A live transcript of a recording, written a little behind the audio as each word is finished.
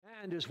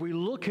And as we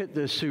look at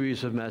this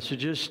series of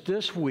messages,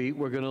 this week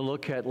we're going to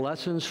look at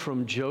lessons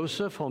from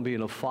Joseph on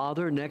being a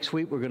father. Next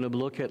week we're going to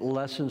look at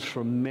lessons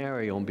from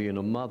Mary on being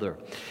a mother.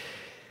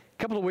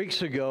 A couple of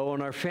weeks ago on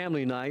our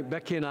family night,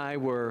 Becky and I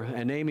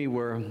and Amy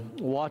were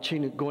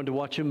going to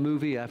watch a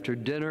movie after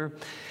dinner.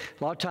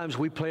 A lot of times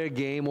we play a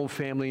game on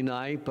family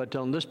night, but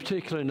on this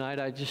particular night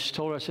I just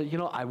told her, I said,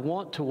 I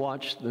want to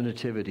watch the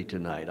Nativity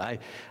tonight.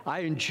 I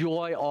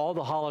enjoy all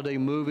the holiday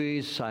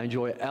movies. I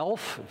enjoy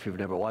Elf. If you've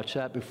never watched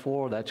that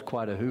before, that's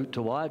quite a hoot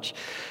to watch.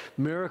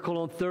 Miracle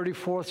on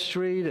 34th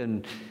Street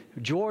and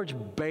George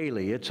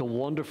Bailey, It's a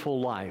Wonderful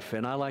Life.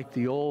 And I like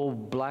the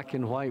old black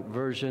and white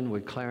version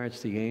with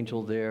Clarence the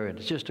Angel there. And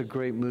it's just a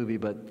great movie.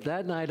 But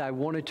that night I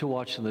wanted to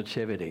watch the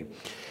Nativity.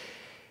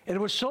 And it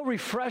was so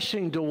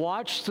refreshing to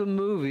watch the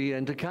movie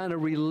and to kind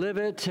of relive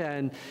it.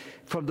 And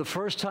from the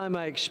first time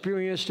I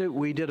experienced it,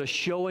 we did a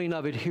showing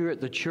of it here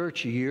at the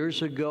church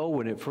years ago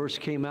when it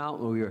first came out.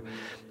 And we were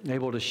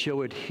able to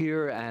show it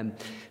here. And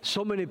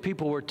so many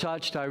people were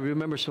touched. I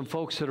remember some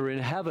folks that are in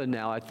heaven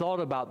now. I thought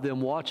about them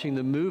watching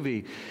the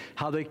movie,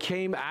 how they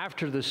came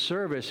after the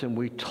service and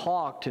we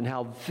talked and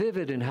how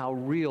vivid and how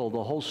real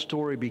the whole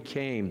story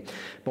became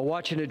by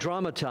watching it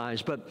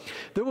dramatized. But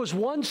there was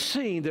one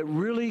scene that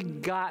really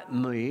got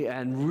me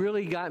and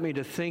really got me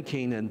to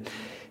thinking, and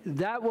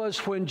that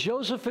was when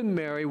Joseph and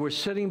Mary were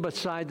sitting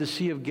beside the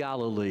Sea of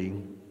Galilee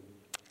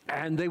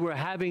and they were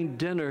having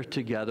dinner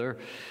together.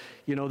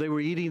 They were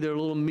eating their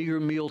little meager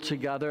meal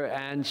together,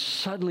 and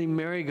suddenly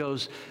Mary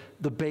goes,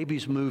 "The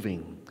baby's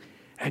moving."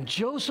 And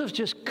Joseph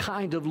just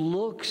kind of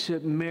looks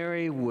at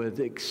Mary with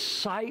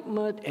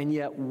excitement and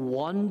yet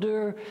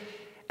wonder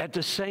at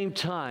the same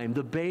time.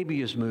 The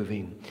baby is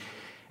moving.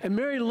 And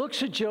Mary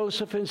looks at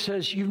Joseph and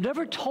says, "You've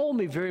never told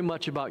me very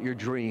much about your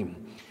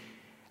dream."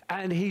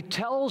 And he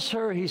tells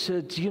her, he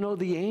said,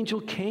 the angel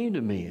came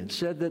to me and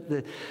said that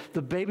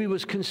the baby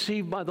was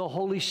conceived by the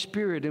Holy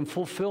Spirit in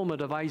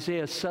fulfillment of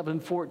Isaiah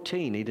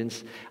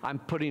 7:14. I'm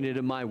putting it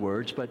in my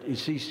words, but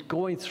he's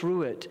going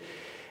through it.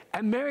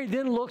 And Mary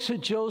then looks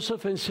at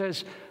Joseph and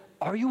says,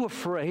 "Are you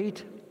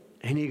afraid?"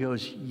 And he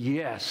goes,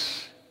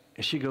 "Yes."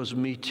 And she goes,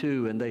 "Me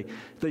too." And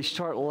they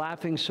start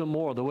laughing some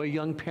more, the way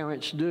young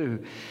parents do.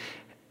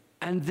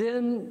 And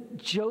then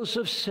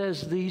Joseph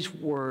says these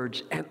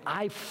words, and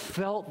I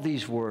felt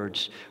these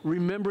words,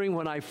 remembering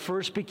when I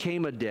first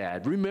became a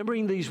dad,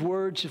 remembering these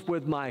words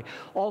with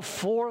all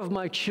four of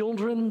my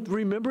children,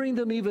 remembering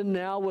them even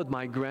now with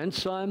my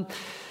grandson.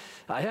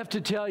 I have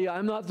to tell you,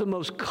 I'm not the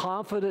most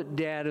confident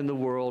dad in the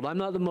world. I'm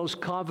not the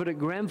most confident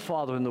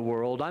grandfather in the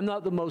world. I'm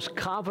not the most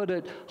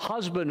confident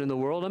husband in the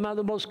world. I'm not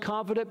the most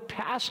confident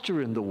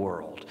pastor in the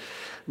world.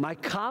 My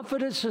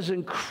confidence is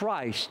in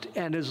Christ,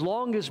 and as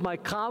long as my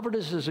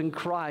confidence is in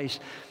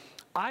Christ,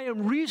 I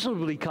am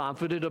reasonably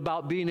confident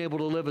about being able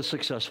to live a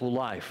successful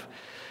life.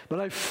 But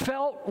I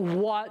felt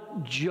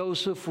what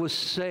Joseph was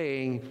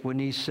saying when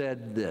he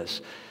said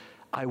this.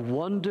 I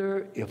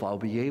wonder if I'll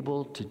be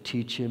able to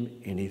teach him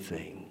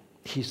anything.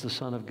 He's the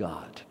Son of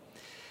God.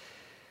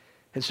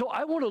 And so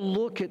I want to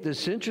look at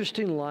this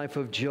interesting life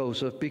of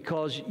Joseph,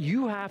 because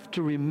you have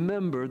to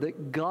remember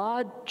that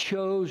God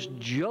chose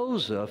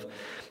Joseph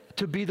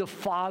to be the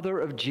father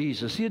of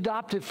Jesus, the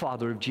adopted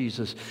father of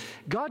Jesus.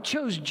 God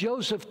chose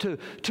Joseph to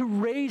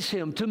raise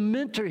him, to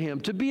mentor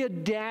him, to be a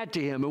dad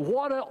to him. And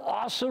what an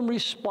awesome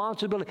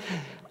responsibility.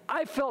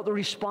 I felt the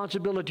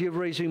responsibility of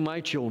raising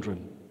my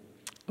children.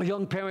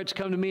 Young parents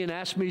come to me and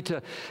ask me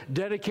to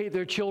dedicate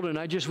their children.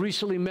 I just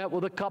recently met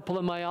with a couple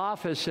in my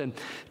office and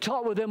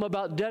talked with them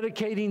about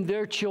dedicating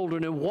their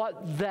children and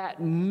what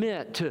that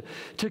meant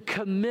to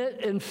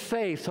commit in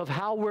faith of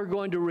how we're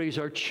going to raise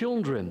our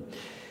children.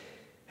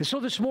 And so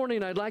this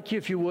morning, I'd like you,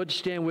 if you would,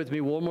 stand with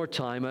me one more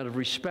time out of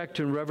respect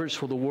and reverence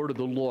for the word of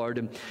the Lord.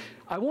 And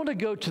I want to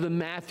go to the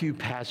Matthew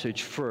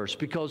passage first,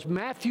 because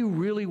Matthew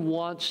really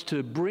wants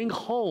to bring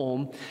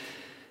home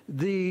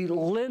the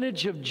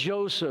lineage of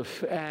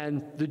Joseph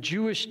and the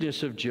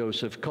Jewishness of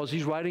Joseph, because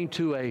he's writing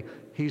to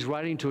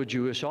a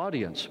Jewish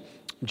audience.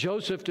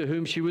 Joseph, to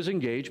whom she was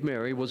engaged,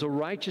 Mary, was a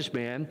righteous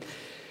man.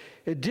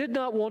 It did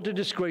not want to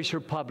disgrace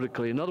her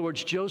publicly. In other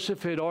words,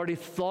 Joseph had already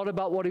thought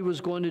about what he was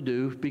going to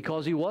do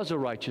because he was a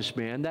righteous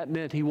man. That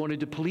meant he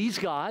wanted to please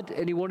God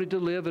and he wanted to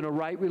live in a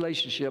right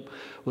relationship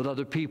with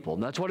other people.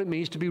 And that's what it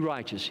means to be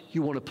righteous.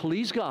 You want to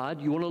please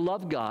God, you want to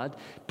love God,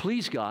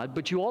 please God,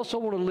 but you also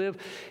want to live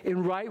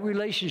in right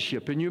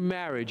relationship in your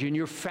marriage, in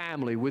your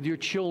family, with your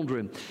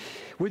children,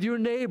 with your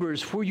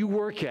neighbors, where you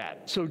work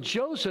at. So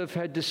Joseph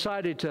had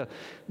decided to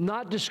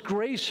not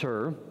disgrace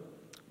her,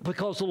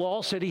 because the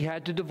law said he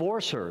had to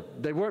divorce her.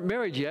 They weren't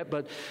married yet,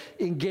 but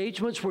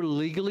engagements were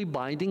legally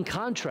binding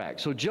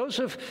contracts. So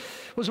Joseph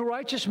was a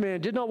righteous man,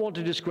 did not want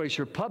to disgrace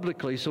her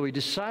publicly, so he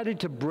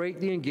decided to break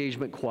the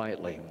engagement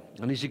quietly.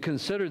 And as he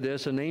considered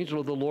this, an angel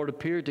of the Lord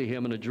appeared to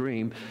him in a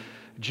dream.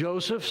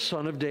 "Joseph,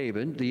 son of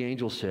David," the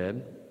angel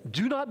said,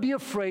 "do not be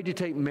afraid to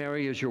take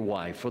Mary as your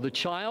wife, for the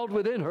child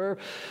within her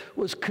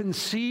was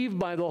conceived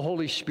by the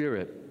Holy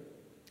Spirit.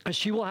 And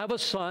she will have a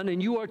son,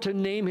 and you are to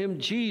name him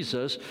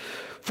Jesus,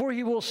 for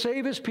he will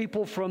save his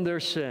people from their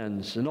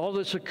sins. And all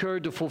this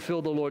occurred to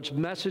fulfill the Lord's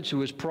message to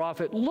his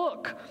prophet.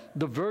 Look,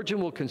 the virgin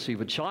will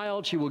conceive a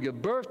child. She will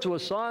give birth to a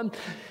son,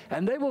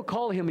 and they will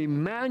call him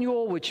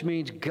Emmanuel, which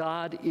means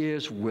God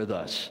is with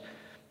us.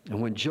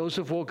 And when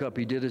Joseph woke up,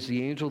 he did as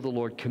the angel of the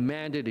Lord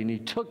commanded, and he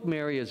took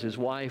Mary as his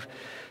wife,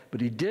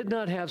 but he did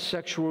not have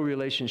sexual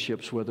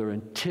relationships with her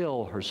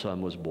until her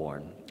son was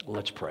born.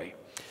 Let's pray.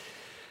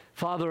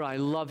 Father, I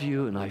love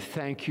you, and I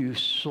thank you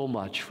so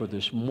much for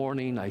this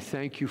morning. I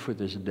thank you for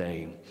this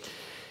day.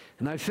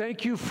 And I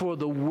thank you for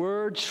the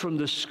words from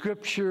the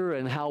Scripture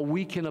and how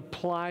we can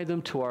apply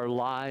them to our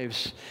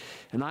lives.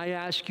 And I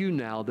ask you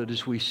now that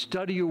as we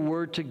study your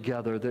word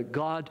together, that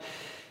God,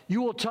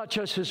 you will touch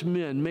us as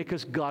men, make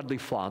us godly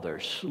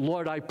fathers.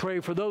 Lord, I pray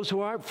for those who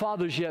aren't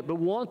fathers yet but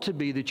want to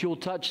be, that you'll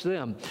touch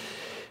them.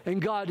 And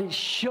God,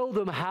 show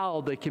them how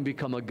they can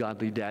become a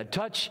godly dad.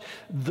 Touch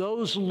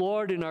those,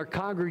 Lord, in our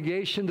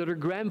congregation that are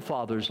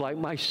grandfathers like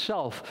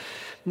myself.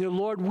 You know,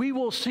 Lord, we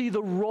will see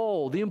the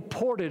role, the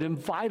important and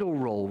vital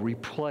role we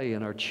play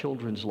in our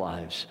children's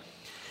lives.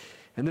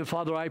 And then,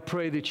 Father, I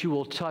pray that you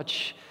will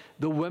touch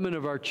the women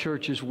of our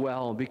church as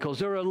well, because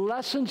there are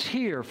lessons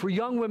here for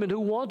young women who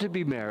want to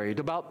be married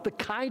about the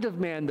kind of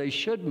man they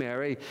should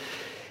marry.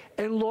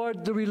 And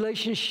Lord, the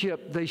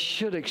relationship they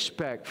should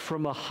expect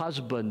from a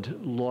husband,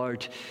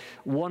 Lord,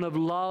 one of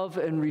love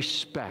and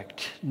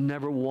respect,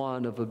 never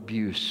one of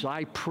abuse.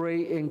 I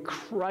pray in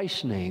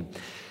Christ's name,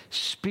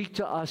 speak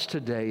to us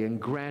today and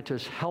grant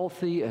us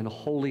healthy and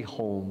holy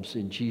homes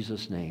in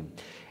Jesus' name.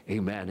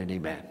 Amen and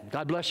amen.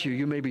 God bless you.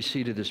 You may be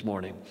seated this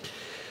morning.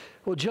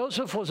 Well,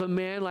 Joseph was a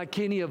man like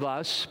any of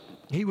us.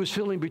 He was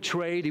feeling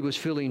betrayed. He was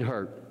feeling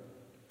hurt.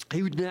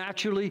 He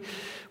naturally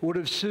would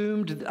have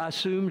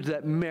assumed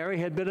that Mary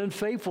had been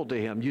unfaithful to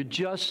him. You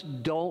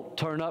just don't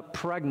turn up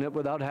pregnant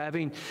without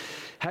having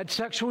had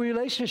sexual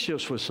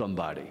relationships with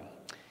somebody.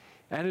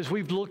 And as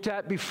we've looked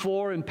at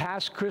before in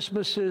past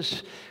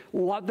Christmases,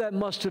 what that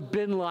must have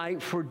been like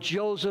for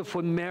Joseph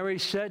when Mary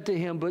said to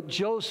him, but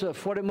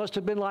Joseph, what it must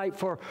have been like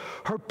for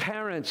her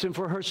parents and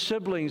for her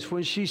siblings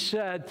when she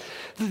said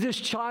that this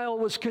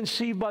child was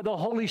conceived by the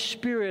Holy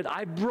Spirit.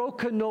 I've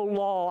broken no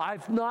law.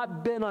 I've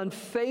not been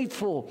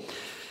unfaithful.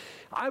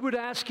 I would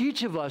ask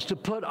each of us to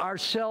put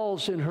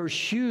ourselves in her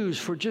shoes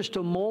for just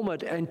a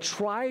moment and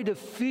try to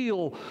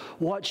feel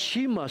what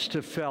she must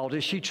have felt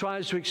as she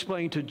tries to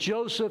explain to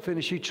Joseph and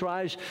as she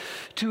tries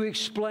to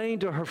explain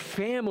to her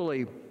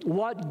family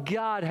what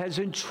God has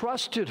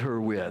entrusted her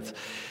with.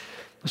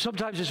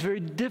 Sometimes it's very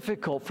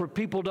difficult for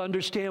people to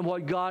understand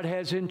what God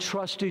has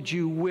entrusted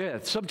you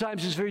with.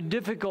 Sometimes it's very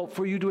difficult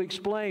for you to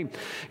explain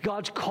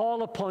God's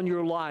call upon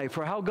your life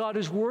or how God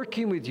is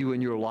working with you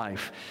in your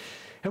life.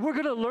 And we're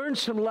going to learn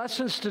some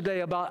lessons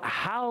today about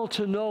how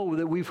to know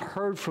that we've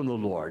heard from the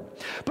Lord.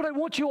 But I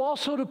want you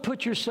also to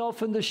put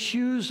yourself in the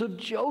shoes of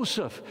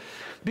Joseph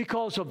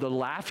because of the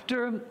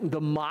laughter,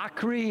 the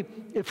mockery.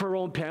 If her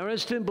own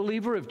parents didn't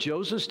believe her, if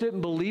Joseph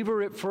didn't believe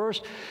her at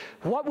first,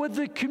 what would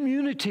the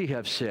community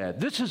have said?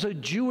 This is a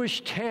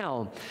Jewish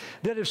town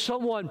that if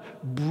someone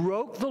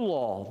broke the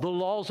law, the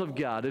laws of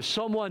God, if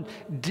someone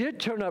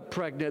did turn up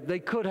pregnant, they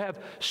could have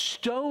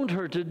stoned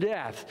her to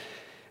death.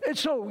 And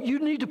so you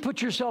need to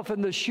put yourself in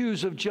the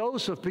shoes of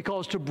Joseph,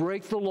 because to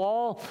break the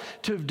law,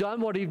 to have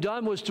done what he'd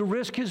done, was to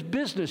risk his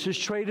business, his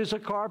trade as a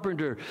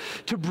carpenter.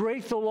 To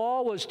break the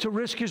law was to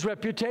risk his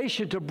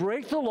reputation. To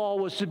break the law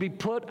was to be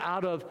put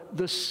out of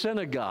the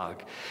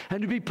synagogue.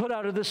 And to be put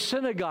out of the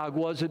synagogue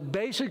was that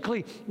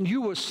basically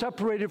you were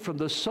separated from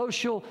the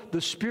social, the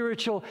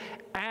spiritual,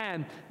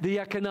 and the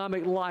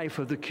economic life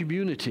of the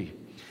community.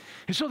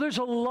 And so there's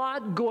a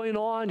lot going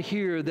on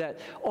here that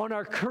on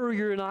our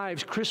Currier and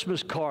Ives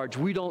Christmas cards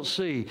we don't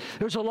see.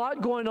 There's a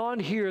lot going on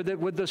here that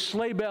with the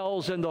sleigh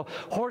bells and the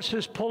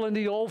horses pulling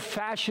the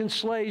old-fashioned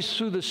sleighs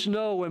through the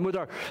snow and with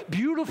our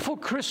beautiful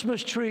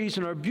Christmas trees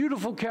and our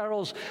beautiful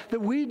carols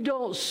that we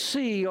don't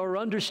see or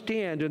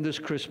understand in this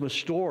Christmas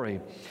story.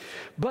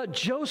 But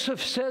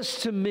Joseph says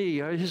to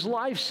me, or his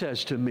life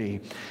says to me,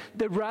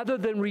 that rather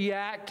than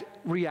react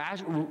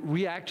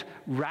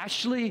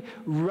rashly,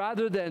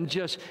 rather than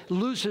just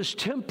lose his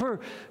temper,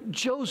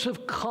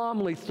 Joseph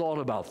calmly thought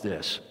about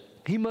this.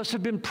 He must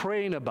have been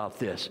praying about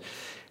this.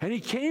 And he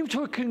came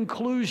to a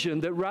conclusion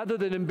that rather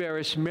than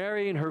embarrass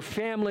Mary and her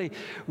family,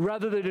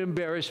 rather than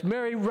embarrass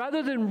Mary,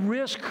 rather than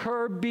risk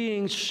her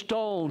being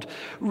stoned,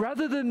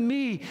 rather than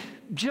me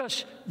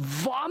just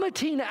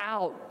vomiting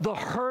out the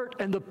hurt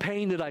and the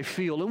pain that I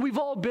feel. And we've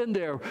all been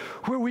there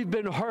where we've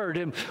been hurt,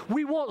 and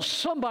we want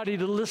somebody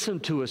to listen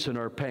to us in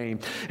our pain.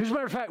 As a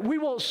matter of fact, we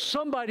want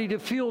somebody to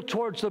feel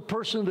towards the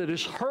person that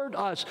has hurt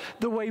us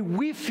the way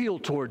we feel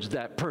towards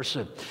that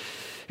person.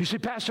 You say,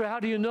 Pastor,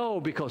 how do you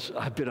know? Because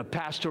I've been a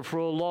pastor for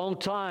a long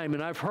time,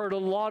 and I've heard a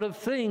lot of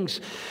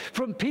things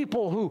from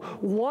people who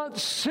want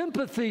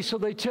sympathy, so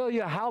they tell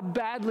you how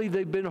badly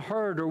they've been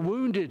hurt or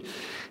wounded.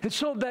 And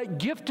so that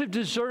gift of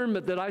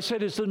discernment that I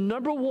said is the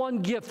number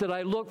one gift that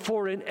I look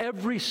for in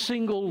every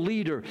single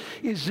leader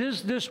is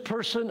this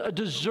person a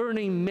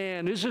discerning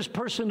man? Is this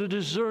person a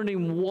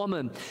discerning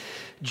woman?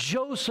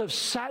 Joseph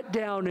sat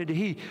down and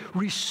he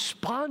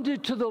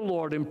responded to the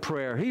Lord in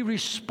prayer. He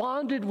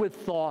responded with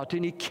thought,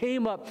 and he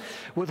came up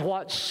with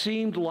what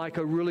seemed like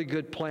a really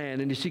good plan.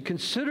 And as he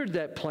considered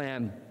that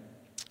plan,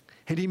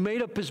 and he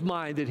made up his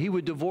mind that he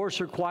would divorce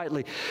her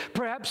quietly,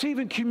 perhaps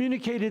even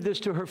communicated this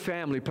to her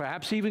family,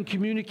 perhaps even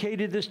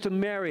communicated this to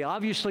Mary.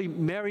 Obviously,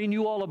 Mary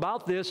knew all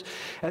about this,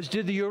 as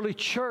did the early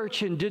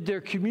church and did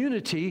their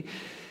community.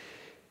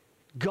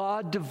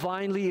 God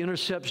divinely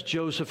intercepts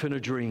Joseph in a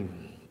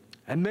dream.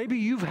 And maybe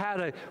you've had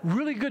a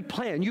really good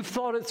plan. You've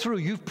thought it through.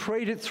 You've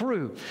prayed it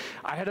through.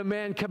 I had a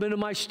man come into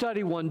my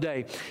study one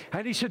day,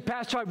 and he said,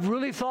 Pastor, I've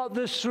really thought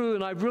this through,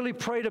 and I've really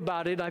prayed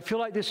about it, and I feel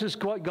like this is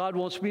what God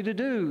wants me to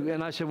do.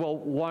 And I said, well,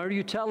 why are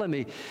you telling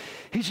me?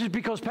 He says,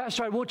 because,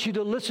 Pastor, I want you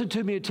to listen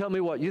to me and tell me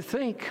what you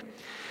think.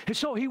 And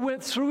so he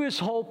went through his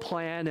whole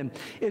plan, and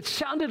it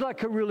sounded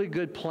like a really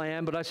good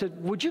plan, but I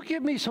said, would you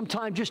give me some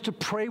time just to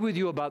pray with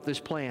you about this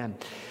plan?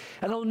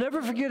 And I'll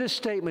never forget his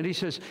statement. He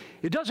says,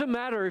 it doesn't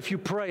matter if you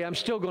pray, I'm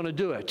still going to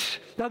do it.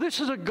 Now, this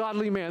is a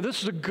godly man.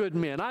 This is a good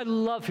man. I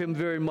love him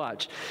very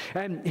much.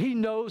 And he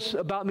knows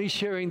about me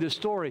sharing this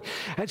story.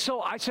 And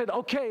so I said,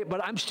 okay,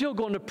 but I'm still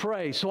going to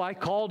pray. So I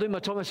called him. I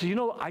told him, I said,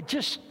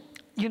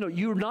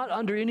 you're not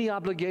under any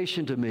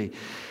obligation to me.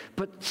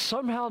 But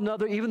somehow or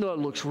another, even though it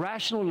looks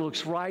rational, it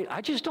looks right,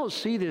 I just don't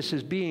see this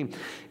as being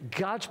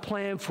God's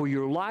plan for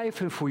your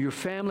life and for your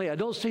family. I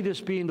don't see this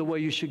being the way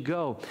you should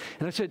go.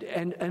 And I said,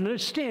 and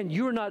understand,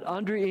 you're not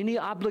under any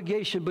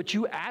obligation, but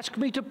you asked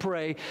me to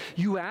pray.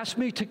 You asked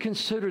me to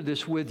consider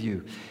this with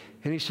you.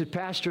 And he said,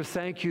 Pastor,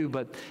 thank you,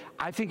 but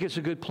I think it's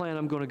a good plan.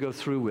 I'm going to go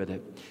through with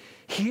it.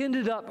 He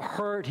ended up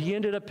hurt. He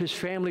ended up his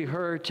family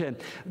hurt, and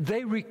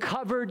they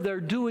recovered. They're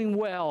doing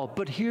well.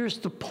 But here's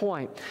the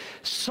point.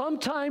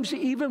 Sometimes,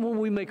 even when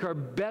we make our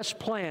best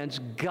plans,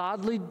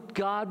 God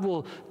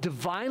will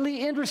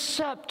divinely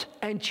intercept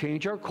and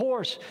change our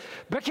course.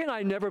 Becky and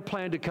I never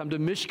planned to come to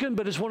Michigan,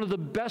 but it's one of the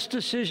best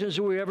decisions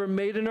that we ever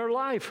made in our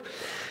life.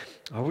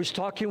 I was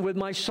talking with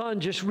my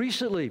son just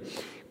recently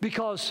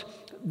because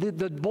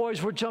the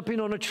boys were jumping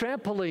on a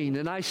trampoline,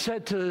 and I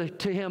said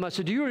to him, I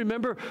said, do you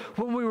remember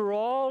when we were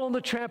all on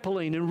the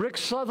trampoline, and Rick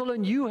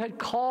Sutherland, you had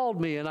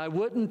called me, and I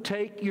wouldn't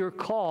take your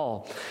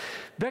call.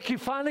 Becky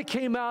finally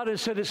came out and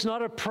said, it's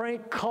not a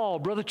prank call.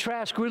 Brother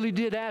Trask really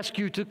did ask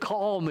you to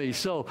call me.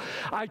 So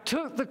I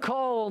took the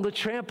call on the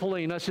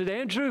trampoline. I said,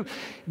 Andrew,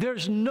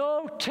 there's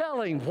no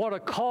telling what a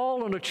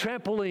call on a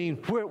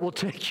trampoline, where it will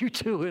take you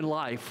to in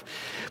life.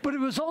 But it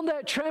was on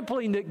that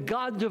trampoline that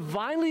God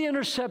divinely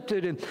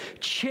intercepted and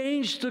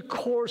changed the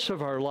course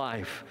of our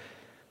life.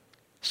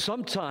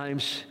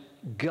 Sometimes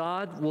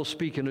God will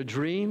speak in a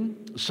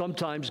dream.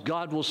 Sometimes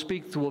God will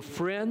speak through a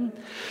friend.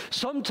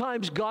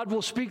 Sometimes God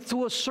will speak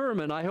through a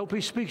sermon. I hope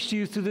he speaks to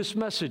you through this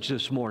message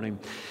this morning.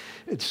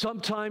 It's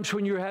sometimes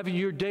when you're having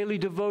your daily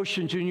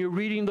devotions and you're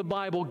reading the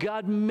Bible,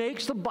 God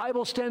makes the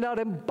Bible stand out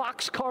in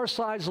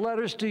boxcar-sized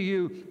letters to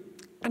you,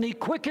 and he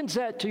quickens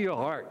that to your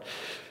heart.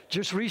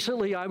 Just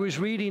recently, I was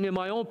reading in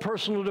my own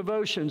personal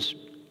devotions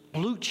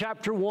Luke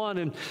chapter 1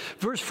 and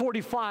verse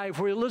 45,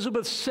 where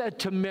Elizabeth said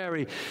to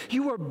Mary,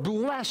 you are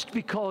blessed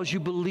because you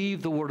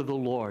believe the word of the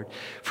Lord.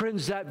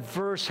 Friends, that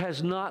verse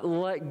has not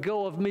let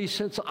go of me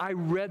since I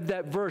read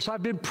that verse.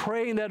 I've been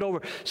praying that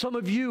over some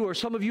of you, or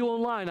some of you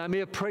online. I may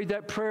have prayed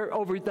that prayer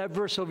over that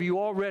verse over you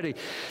already,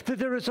 that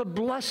there is a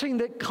blessing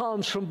that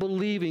comes from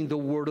believing the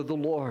word of the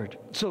Lord.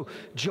 So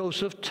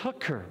Joseph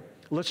took her.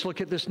 Let's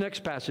look at this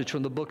next passage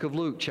from the book of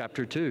Luke,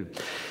 chapter 2.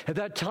 At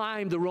that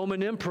time, the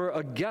Roman Emperor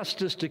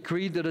Augustus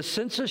decreed that a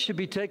census should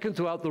be taken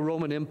throughout the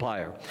Roman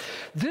Empire.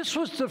 This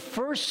was the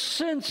first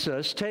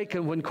census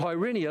taken when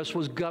Quirinius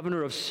was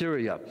governor of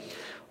Syria.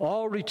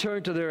 All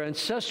returned to their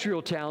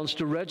ancestral towns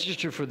to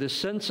register for this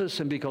census,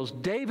 and because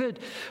David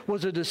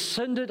was a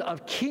descendant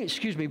of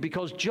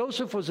because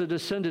Joseph was a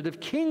descendant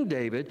of King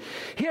David,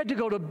 he had to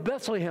go to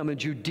Bethlehem in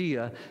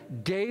Judea,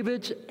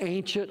 David's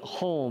ancient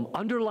home.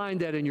 Underline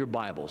that in your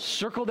Bible.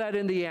 Circle that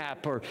in the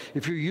app, or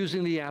if you're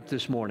using the app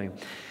this morning.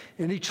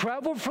 And he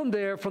traveled from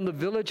there, from the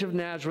village of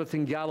Nazareth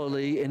in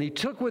Galilee, and he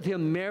took with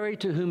him Mary,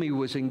 to whom he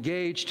was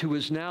engaged, who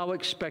was now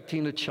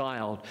expecting a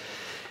child.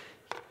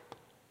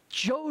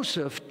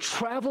 Joseph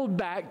traveled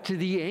back to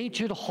the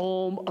ancient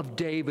home of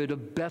David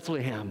of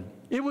Bethlehem.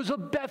 It was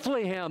of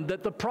Bethlehem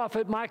that the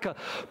prophet Micah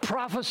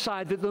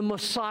prophesied that the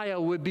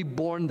Messiah would be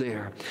born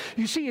there.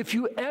 You see, if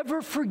you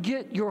ever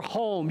forget your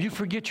home, you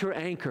forget your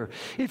anchor.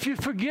 If you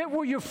forget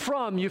where you're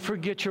from, you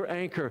forget your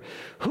anchor.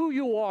 Who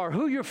you are,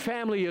 who your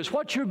family is,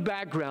 what your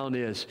background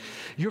is.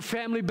 Your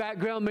family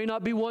background may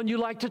not be one you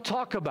like to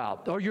talk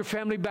about, or your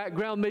family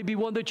background may be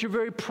one that you're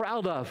very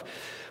proud of.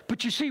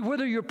 But you see,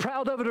 whether you're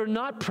proud of it or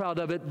not proud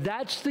of it,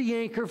 that's the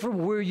anchor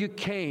from where you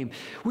came.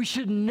 We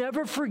should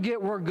never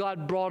forget where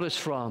God brought us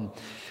from.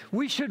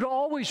 We should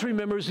always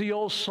remember the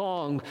old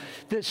song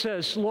that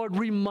says, Lord,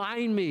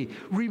 remind me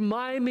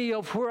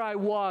of where I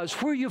was,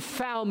 where you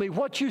found me,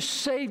 what you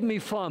saved me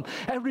from,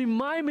 and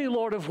remind me,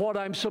 Lord, of what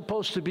I'm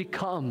supposed to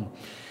become.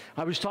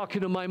 I was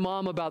talking to my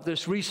mom about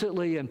this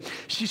recently, and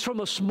she's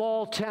from a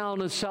small town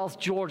in South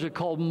Georgia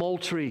called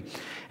Moultrie.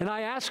 And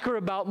I asked her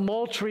about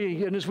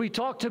Moultrie, and as we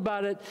talked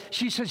about it,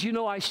 she says, you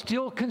know, I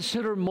still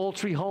consider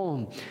Moultrie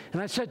home. And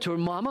I said to her,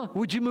 Mama,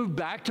 would you move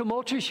back to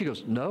Moultrie? She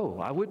goes, no,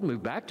 I wouldn't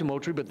move back to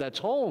Moultrie, but that's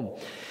home.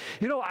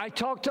 You know, I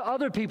talked to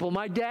other people.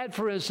 My dad,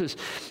 for instance,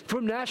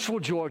 from Nashville,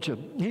 Georgia,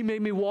 he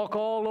made me walk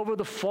all over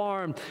the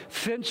farm,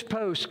 fence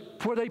posts,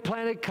 where they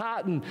planted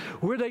cotton,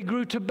 where they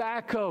grew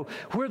tobacco,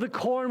 where the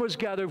corn was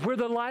gathered, where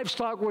the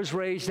livestock was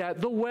raised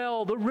at, the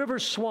well, the river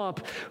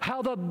swamp,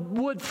 how the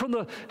wood from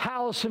the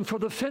house and for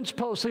the fence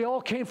posts, they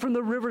all came from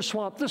the river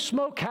swamp, the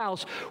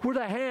smokehouse where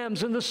the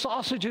hams and the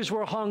sausages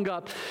were hung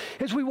up.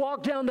 As we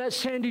walked down that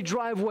sandy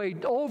driveway,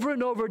 over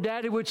and over,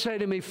 Daddy would say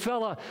to me,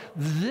 fella,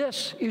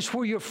 this is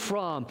where you're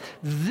from.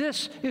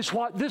 This is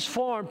what this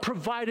farm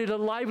provided a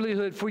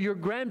livelihood for your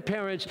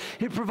grandparents.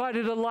 It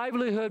provided a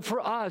livelihood for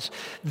us.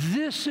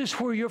 This is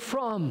where you're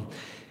from.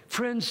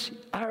 Friends,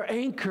 our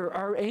anchor,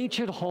 our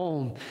ancient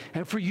home,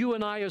 and for you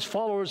and I as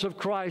followers of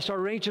Christ,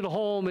 our ancient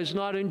home is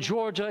not in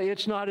Georgia,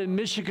 it's not in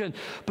Michigan,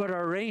 but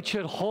our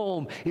ancient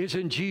home is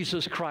in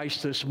Jesus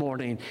Christ this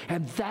morning.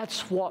 And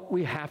that's what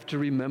we have to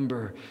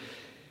remember.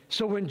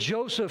 So when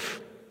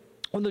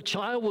the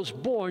child was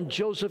born,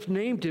 Joseph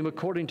named him,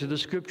 according to the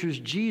scriptures,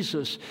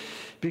 Jesus,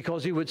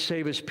 because he would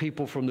save his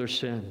people from their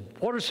sin.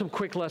 What are some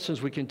quick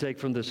lessons we can take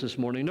from this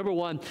morning? Number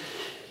one,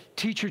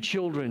 teach your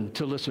children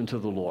to listen to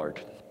the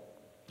Lord.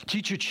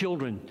 Teach your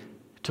children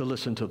to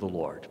listen to the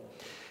Lord.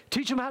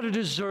 Teach them how to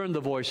discern the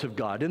voice of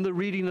God in the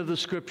reading of the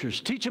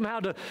scriptures. Teach them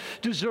how to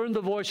discern the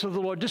voice of the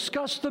Lord.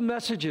 Discuss the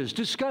messages.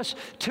 Discuss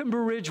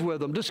Timber Ridge with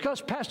them. Discuss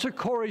Pastor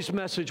Corey's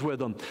message with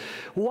them.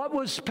 What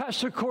was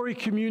Pastor Corey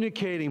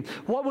communicating?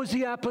 What was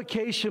the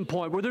application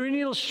point? Were there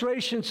any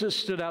illustrations that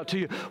stood out to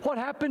you? What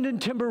happened in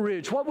Timber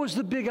Ridge? What was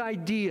the big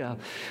idea?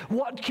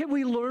 What can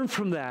we learn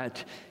from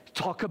that?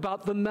 Talk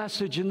about the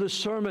message in the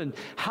sermon.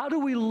 How do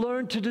we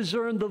learn to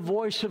discern the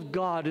voice of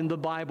God in the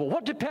Bible?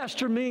 What did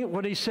Pastor mean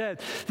when he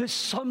said that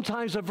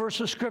sometimes a verse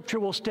of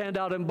Scripture will stand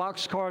out in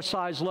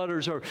boxcar-sized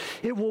letters, or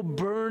it will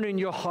burn in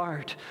your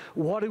heart?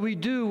 What do we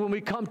do when we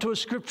come to a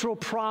scriptural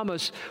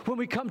promise, when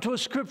we come to a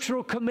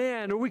scriptural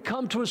command, or we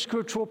come to a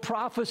scriptural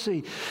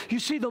prophecy? You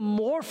see, the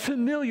more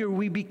familiar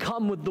we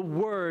become with the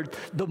Word,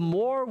 the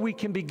more we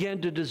can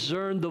begin to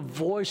discern the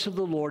voice of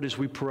the Lord as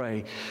we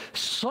pray.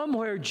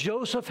 Somewhere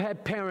Joseph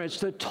had parents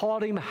that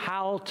taught him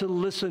how to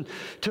listen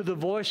to the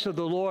voice of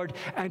the Lord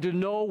and to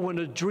know when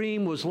a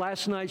dream was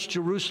last night's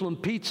Jerusalem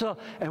pizza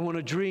and when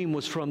a dream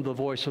was from the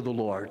voice of the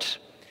Lord.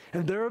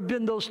 And there have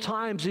been those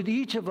times that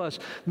each of us,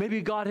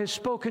 maybe God has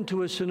spoken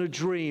to us in a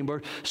dream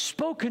or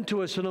spoken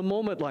to us in a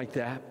moment like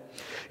that.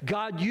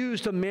 God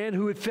used a man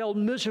who had failed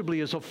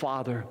miserably as a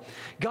father.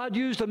 God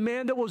used a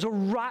man that was a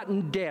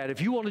rotten dad. If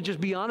you want to just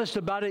be honest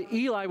about it,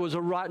 Eli was a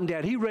rotten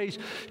dad. He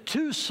raised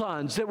two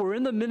sons that were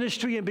in the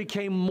ministry and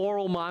became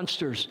moral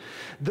monsters.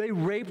 They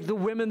raped the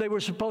women they were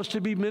supposed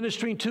to be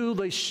ministering to.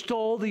 They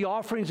stole the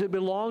offerings that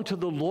belonged to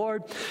the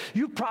Lord.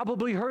 You've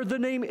probably heard the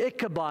name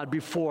Ichabod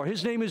before.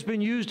 His name has been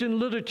used in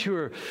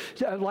literature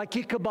like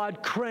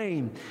Ichabod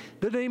Crane.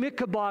 The name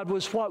Ichabod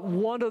was what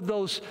one of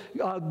those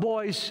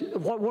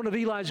one of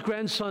Eli's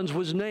grandsons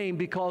was named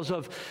because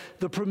of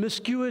the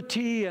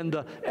promiscuity and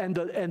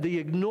the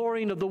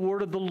ignoring of the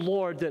word of the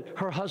Lord that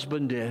her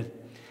husband did.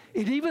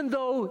 And even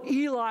though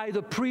Eli,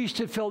 the priest,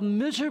 had failed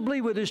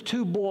miserably with his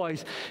two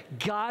boys,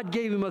 God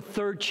gave him a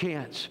third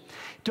chance.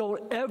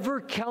 Don't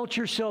ever count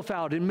yourself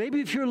out. And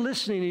maybe if you're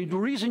listening, the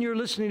reason you're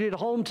listening at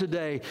home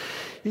today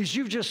is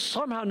you've just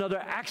somehow or another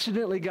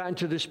accidentally gotten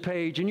to this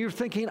page and you're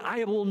thinking,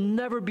 I will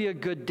never be a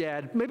good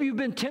dad. Maybe you've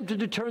been tempted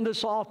to turn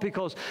this off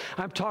because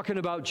I'm talking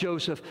about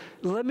Joseph.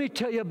 Let me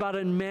tell you about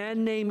a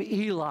man named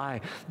Eli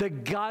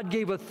that God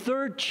gave a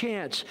third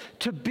chance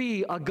to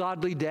be a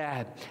godly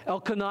dad.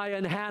 Elkanah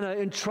and Hannah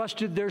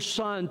entrusted their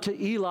son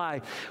to Eli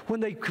when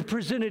they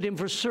presented him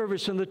for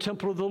service in the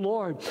temple of the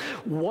Lord.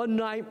 One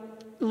night,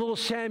 little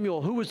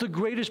Samuel, who was the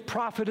greatest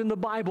prophet in the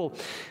Bible,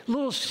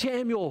 little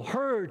Samuel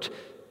heard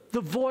the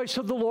voice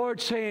of the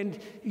Lord saying,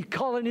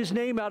 calling his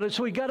name out. And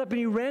so he got up and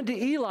he ran to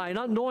Eli,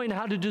 not knowing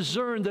how to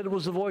discern that it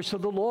was the voice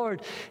of the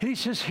Lord. And he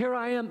says, here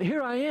I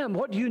am.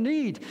 What do you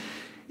need?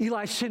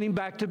 Eli sent him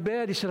back to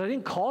bed. He said, I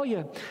didn't call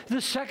you.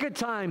 The second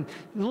time,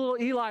 little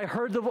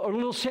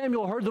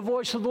Samuel heard the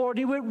voice of the Lord.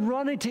 He went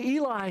running to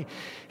Eli.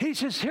 He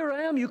says, here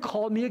I am. You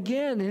called me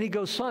again. And he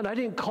goes, son, I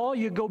didn't call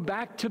you. Go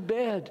back to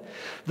bed.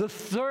 The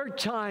third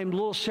time,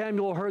 little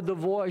Samuel heard the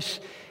voice.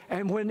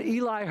 And when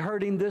Eli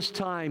heard him this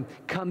time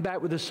come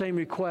back with the same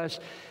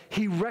request,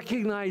 he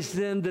recognized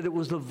then that it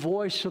was the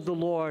voice of the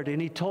Lord.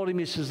 And he told him,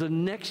 he says, the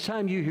next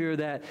time you hear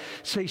that,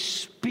 say,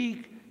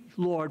 speak,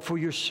 Lord, for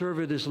your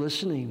servant is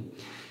listening.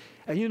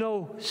 And you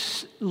know,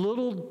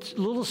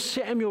 little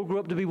Samuel grew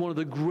up to be one of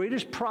the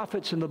greatest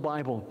prophets in the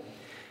Bible.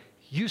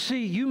 You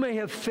see, you may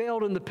have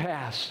failed in the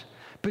past,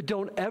 but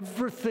don't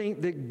ever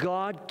think that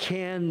God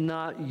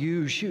cannot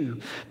use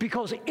you.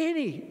 Because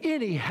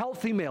any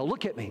healthy male,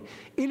 look at me,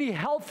 any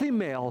healthy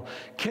male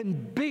can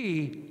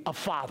be a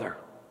father.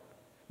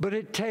 But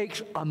it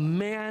takes a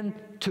man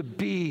to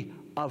be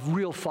a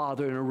real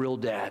father and a real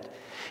dad.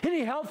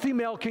 Any healthy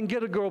male can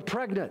get a girl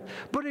pregnant,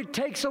 but it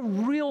takes a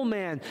real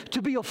man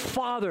to be a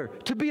father,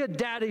 to be a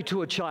daddy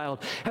to a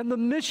child. And the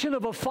mission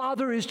of a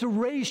father is to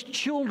raise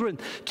children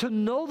to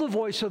know the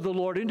voice of the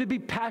Lord and to be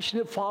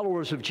passionate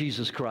followers of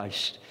Jesus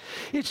Christ.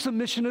 It's the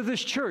mission of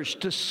this church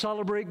to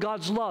celebrate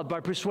God's love by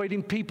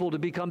persuading people to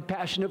become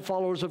passionate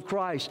followers of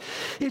Christ.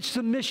 It's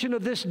the mission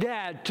of this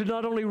dad to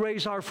not only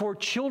raise our 4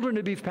 children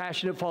to be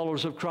passionate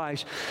followers of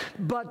Christ,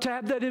 but to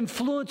have that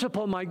influence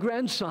upon my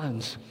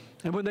grandsons.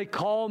 And when they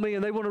call me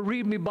and they want to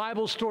read me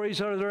Bible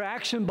stories out of their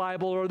Action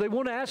Bible, or they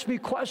want to ask me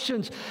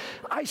questions,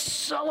 I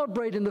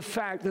celebrate in the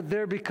fact that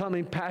they're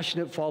becoming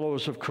passionate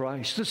followers of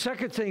Christ. The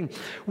second thing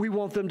we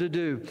want them to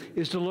do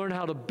is to learn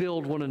how to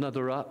build one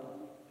another up.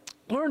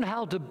 Learn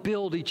how to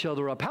build each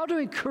other up, how to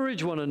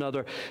encourage one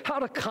another, how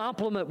to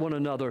compliment one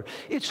another.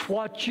 It's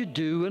what you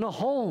do in a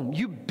home.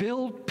 You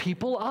build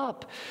people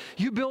up.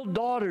 You build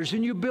daughters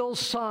and you build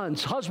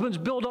sons. Husbands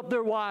build up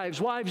their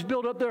wives. Wives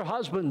build up their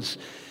husbands.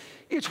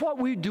 It's what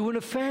we do in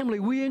a family.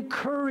 We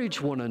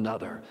encourage one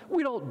another.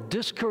 We don't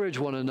discourage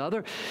one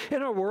another.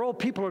 In our world,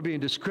 people are being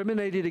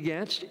discriminated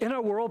against. In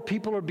our world,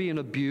 people are being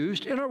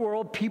abused. In our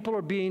world, people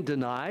are being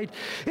denied.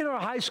 In our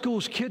high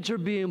schools, kids are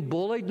being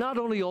bullied, not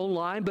only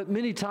online, but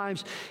many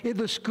times in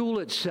the school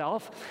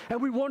itself. And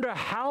we wonder,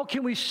 how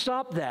can we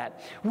stop that?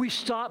 We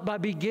stop by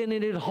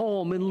beginning at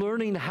home and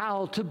learning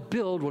how to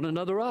build one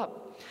another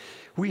up.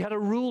 We had a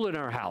rule in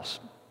our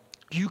house.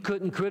 You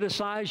couldn't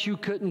criticize, you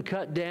couldn't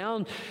cut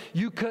down,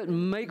 you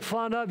couldn't make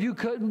fun of, you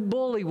couldn't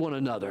bully one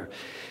another.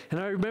 And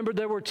I remember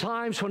there were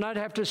times when I'd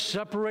have to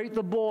separate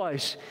the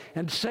boys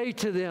and say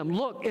to them,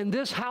 look, in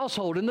this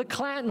household, in the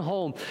Clanton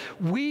home,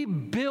 we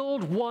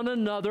build one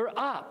another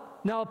up.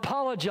 Now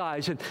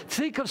apologize and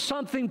think of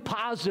something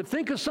positive.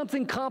 Think of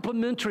something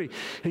complimentary.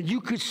 And you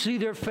could see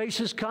their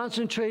faces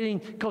concentrating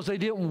because they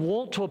didn't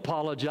want to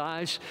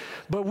apologize.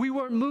 But we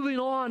weren't moving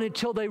on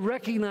until they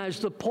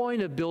recognized the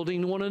point of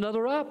building one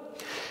another up.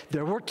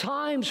 There were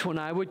times when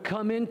I would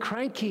come in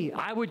cranky.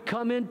 I would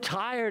come in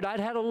tired. I'd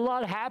had a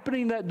lot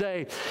happening that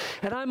day.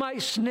 And I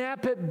might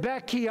snap at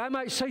Becky. I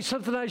might say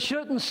something I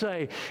shouldn't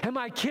say. And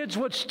my kids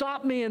would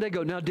stop me and they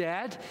go, now,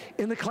 Dad,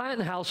 in the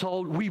Clanton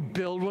household, we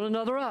build one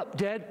another up.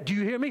 Dad, do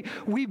you hear me?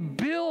 We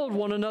build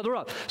one another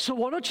up. So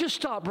why don't you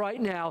stop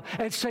right now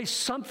and say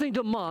something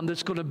to Mom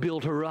that's going to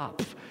build her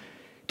up?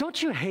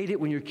 Don't you hate it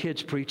when your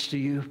kids preach to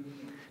you?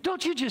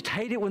 Don't you just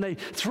hate it when they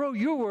throw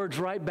your words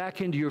right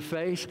back into your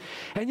face?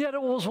 And yet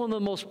it was one of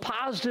the most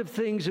positive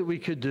things that we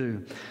could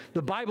do.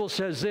 The Bible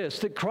says this,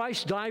 that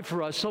Christ died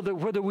for us so that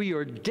whether we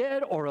are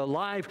dead or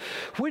alive,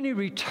 when He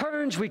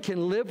returns, we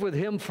can live with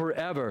Him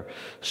forever.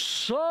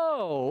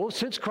 So,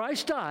 since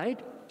Christ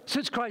died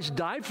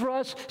for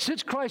us,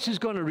 since Christ is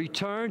going to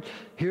return,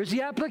 here's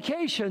the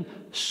application.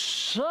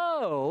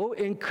 So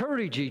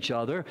encourage each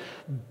other,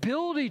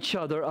 build each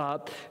other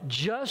up,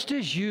 just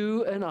as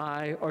you and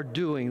I are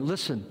doing.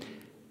 Listen,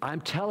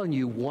 I'm telling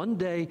you, one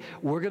day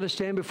we're going to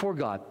stand before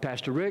God.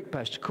 Pastor Rick,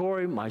 Pastor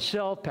Corey,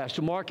 myself,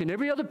 Pastor Mark, and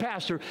every other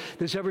pastor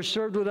that's ever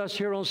served with us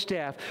here on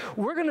staff.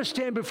 We're going to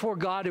stand before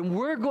God, and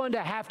we're going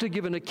to have to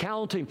give an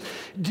accounting.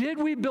 Did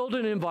we build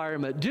an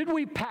environment? Did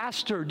we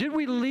pastor? Did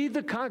we lead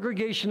the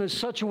congregation in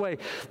such a way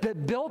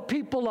that built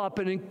people up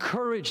and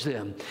encouraged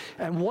them?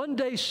 And one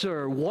day,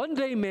 sir, one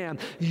day, ma'am,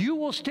 you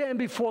will stand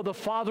before the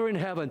Father in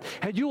heaven,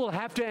 and you will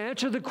have to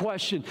answer the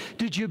question,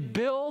 did you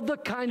build the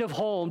kind of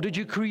home? Did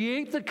you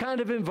create the kind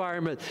of environment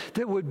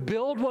that would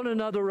build one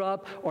another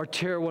up or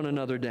tear one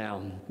another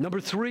down?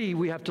 Number 3,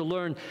 we have to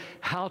learn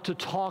how to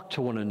talk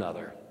to one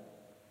another.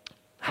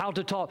 How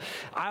to talk.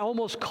 I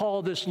almost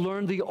call this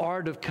learn the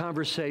art of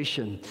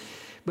conversation.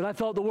 But I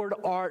thought the word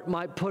art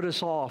might put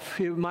us off.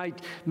 It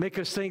might make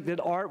us think that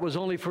art was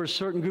only for a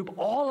certain group.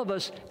 All of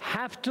us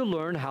have to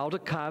learn how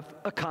to have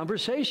a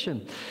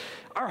conversation.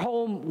 Our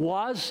home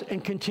was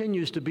and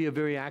continues to be a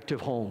very active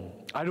home.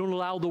 I don't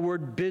allow the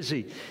word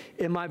busy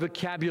in my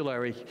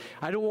vocabulary.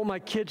 I don't want my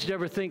kids to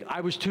ever think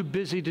I was too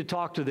busy to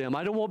talk to them.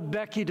 I don't want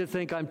Becky to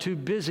think I'm too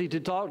busy to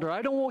talk to her.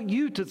 I don't want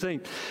you to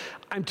think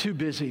I'm too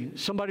busy.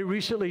 Somebody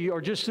recently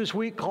or just this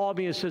week called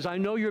me and says, I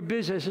know you're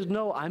busy. I said,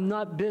 no, I'm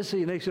not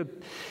busy. And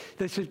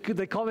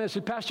they called me and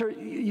said, Pastor,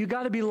 you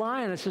got to be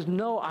lying. I said,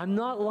 no, I'm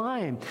not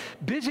lying.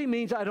 Busy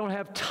means I don't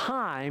have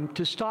time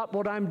to stop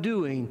what I'm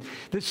doing,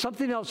 that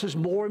something else is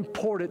more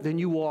important than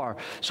you are.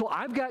 So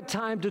I've got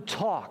time to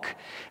talk.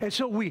 And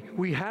so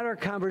we had our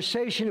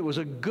conversation. It was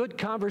a good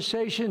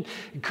conversation,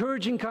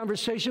 encouraging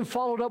conversation,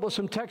 followed up with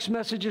some text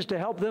messages to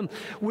help them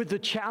with the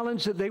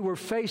challenge that they were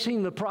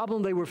facing, the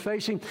problem they were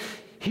facing.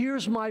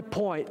 Here's my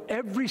point.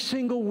 Every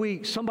single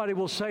week, somebody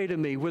will say to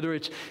me, whether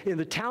it's in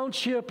the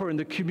township or in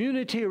the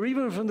community or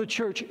even from the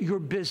church, you're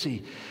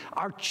busy.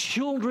 Our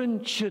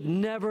children should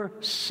never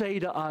say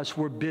to us,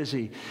 we're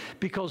busy,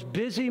 because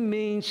busy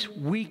means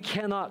we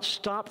cannot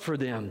stop for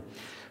them.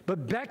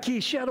 But Becky,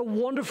 she had a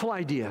wonderful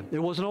idea. It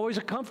wasn't always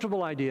a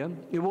comfortable idea.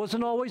 It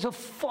wasn't always a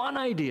fun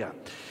idea.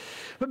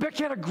 But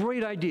Becky had a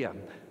great idea.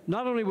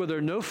 Not only were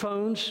there no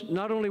phones,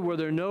 not only were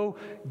there no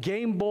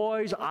Game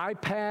Boys,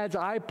 iPads,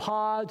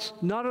 iPods,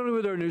 not only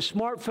were there no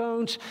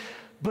smartphones,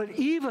 but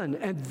even,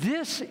 and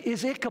this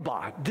is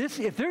Ichabod.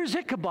 If there's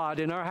Ichabod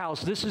in our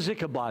house, this is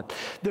Ichabod.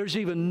 There's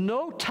even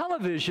no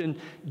television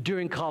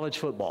during college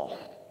football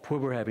where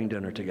we're having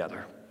dinner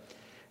together.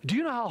 Do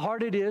you know how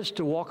hard it is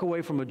to walk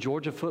away from a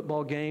Georgia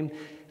football game,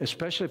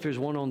 especially if there's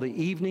one on the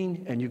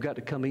evening and you've got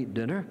to come eat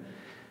dinner?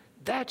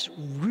 That's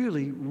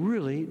really,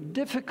 really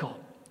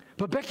difficult.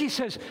 But Becky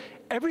says,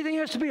 everything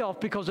has to be off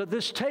because at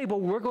this table,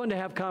 we're going to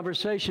have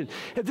conversation.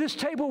 At this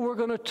table, we're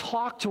going to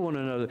talk to one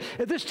another.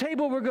 At this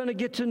table, we're going to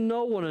get to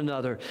know one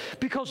another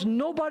because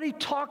nobody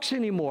talks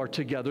anymore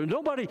together.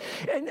 Nobody,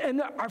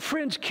 and our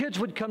friends' kids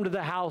would come to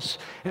the house,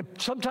 and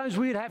sometimes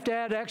we'd have to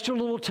add extra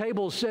little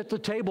tables at the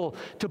table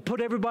to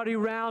put everybody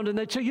around, and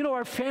they'd say, you know,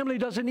 our family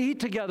doesn't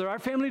eat together. Our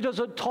family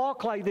doesn't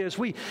talk like this.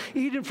 We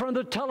eat in front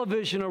of the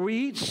television, or we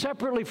eat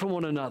separately from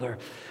one another.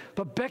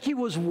 But Becky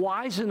was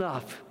wise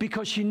enough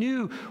because she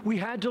knew we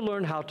had to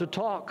learn how to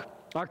talk.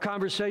 Our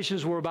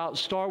conversations were about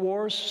Star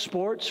Wars,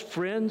 sports,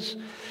 friends.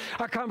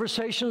 Our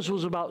conversations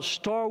was about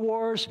Star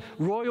Wars,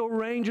 Royal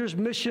Rangers,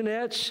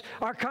 missionettes.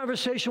 Our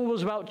conversation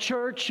was about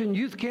church and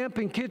youth camp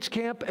and kids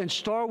camp and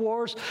Star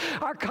Wars.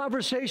 Our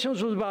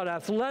conversations was about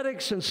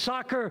athletics and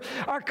soccer.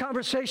 Our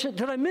conversation,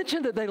 did I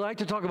mention that they like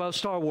to talk about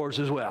Star Wars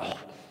as well?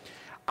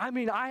 I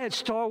mean, I had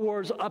Star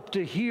Wars up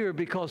to here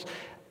because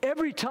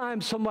every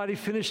time somebody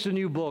finished a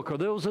new book or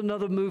there was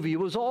another movie, it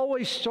was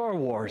always Star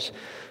Wars.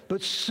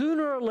 But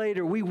sooner or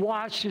later, we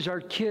watched as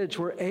our kids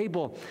were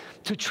able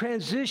to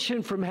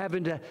transition from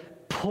having to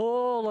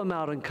pull them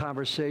out in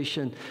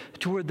conversation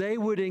to where they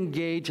would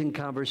engage in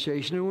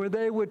conversation and where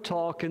they would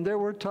talk. And there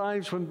were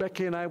times when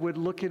Becky and I would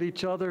look at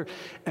each other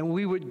and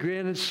we would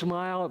grin and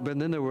smile. But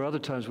then there were other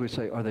times we'd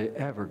say, are they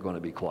ever going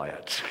to be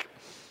quiet?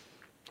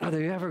 Are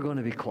they ever going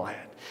to be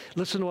quiet?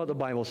 Listen to what the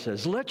Bible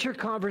says. Let your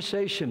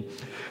conversation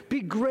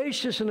be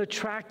gracious and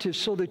attractive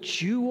so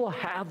that you will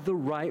have the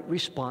right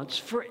response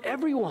for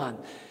everyone.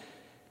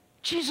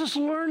 Jesus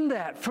learned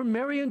that from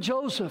Mary and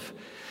Joseph.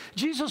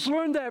 Jesus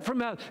learned that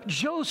from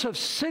Joseph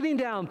sitting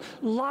down,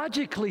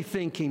 logically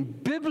thinking,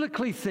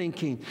 biblically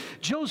thinking.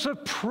 Joseph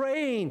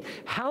praying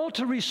how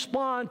to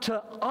respond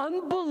to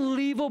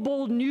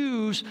unbelievable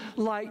news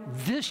like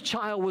this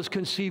child was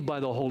conceived by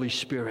the Holy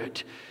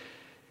Spirit.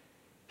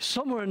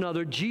 Somewhere or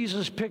another,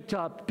 Jesus picked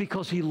up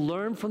because he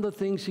learned from the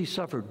things he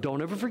suffered. Don't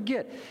ever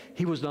forget,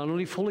 he was not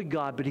only fully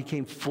God, but he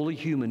came fully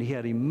human. He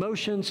had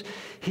emotions,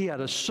 he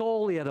had a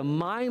soul, he had a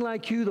mind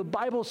like you. The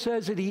Bible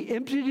says that he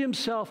emptied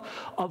himself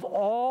of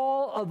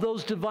all of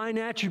those divine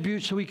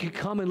attributes so he could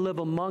come and live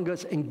among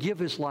us and give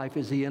his life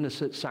as the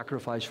innocent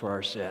sacrifice for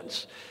our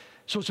sins.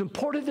 So it's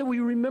important that we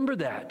remember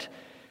that.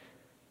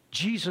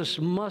 Jesus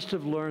must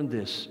have learned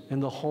this in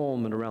the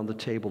home and around the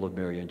table of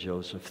Mary and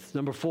Joseph.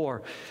 Number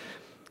 4,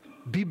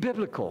 be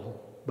biblical,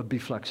 but be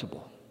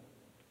flexible.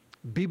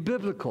 Be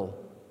biblical,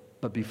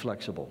 but be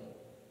flexible.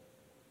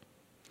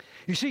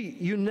 You see,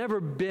 you never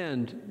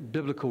bend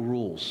biblical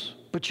rules,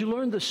 but you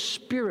learn the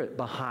spirit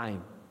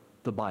behind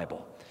the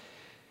Bible.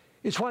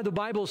 It's why the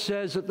Bible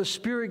says that the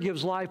Spirit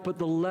gives life, but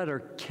the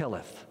letter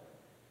killeth.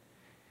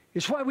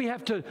 It's why we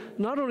have to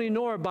not only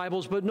know our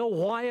Bibles, but know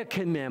why a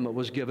commandment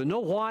was given,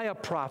 know why a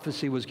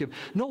prophecy was given,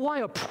 know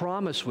why a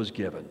promise was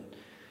given.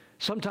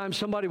 Sometimes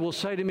somebody will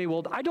say to me,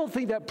 well, I don't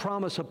think that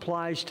promise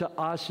applies to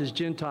us as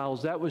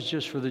Gentiles. That was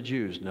just for the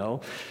Jews.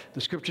 No, the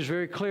Scripture is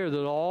very clear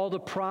that all the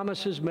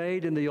promises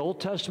made in the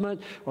Old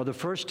Testament or the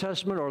First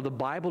Testament or the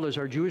Bible, as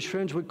our Jewish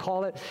friends would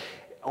call it,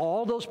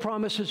 all those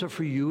promises are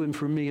for you and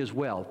for me as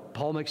well.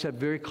 Paul makes that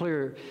very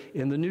clear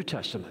in the New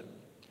Testament.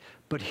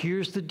 But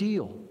here's the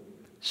deal.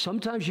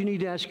 Sometimes you need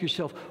to ask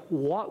yourself,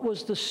 what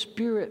was the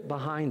spirit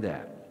behind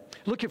that?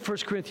 Look at 1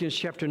 Corinthians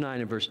chapter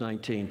 9 and verse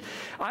 19.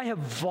 I have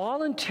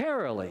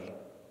voluntarily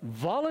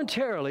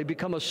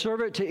become a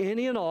servant to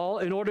any and all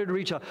in order to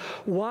reach a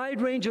wide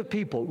range of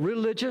people,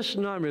 religious,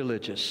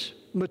 non-religious.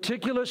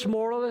 meticulous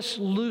moralists,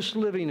 loose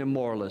living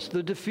immoralists,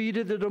 the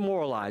defeated, the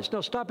demoralized.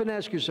 Now stop and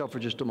ask yourself for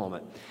just a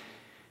moment.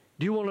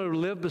 Do you want to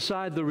live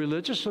beside the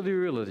religious or the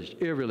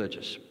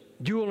irreligious?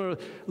 Do you want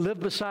to live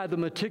beside the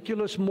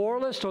meticulous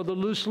moralist or the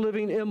loose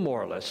living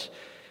immoralist?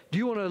 Do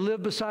you want to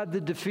live beside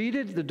the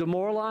defeated, the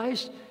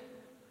demoralized?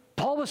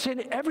 Paul was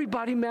saying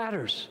everybody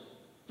matters.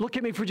 Look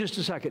at me for just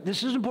a second.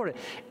 This is important.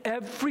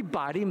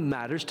 Everybody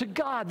matters to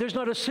God. There's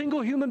not a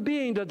single human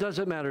being that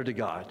doesn't matter to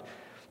God.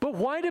 But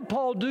why did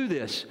Paul do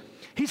this?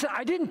 He said,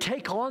 I didn't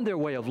take on their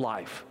way of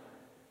life.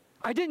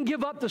 I didn't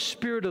give up the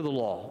spirit of the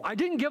law. I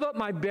didn't give up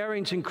my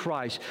bearings in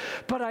Christ.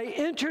 But I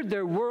entered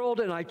their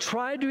world and I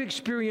tried to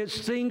experience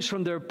things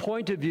from their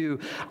point of view.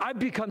 I've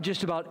become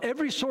just about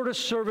every sort of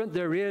servant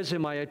there is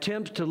in my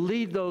attempts to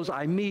lead those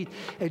I meet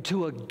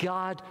into a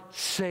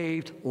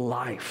God-saved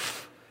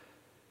life.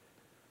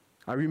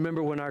 I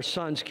remember when our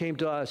sons came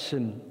to us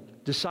and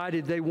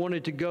decided they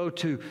wanted to go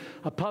to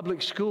a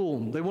public school.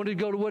 They wanted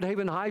to go to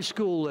Woodhaven High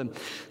School, and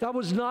that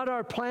was not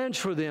our plans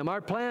for them.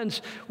 Our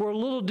plans were a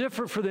little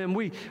different for them.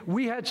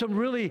 We had some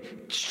really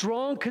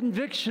strong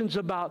convictions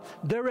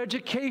about their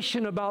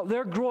education, about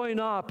their growing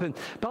up, and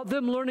about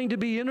them learning to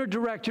be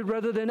inner-directed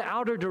rather than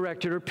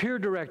outer-directed or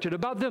peer-directed,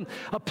 about them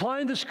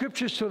applying the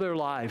Scriptures to their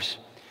lives.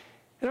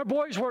 And our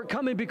boys weren't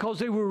coming because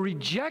they were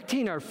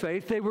rejecting our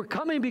faith. They were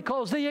coming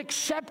because they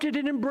accepted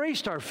and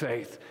embraced our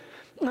faith.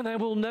 And I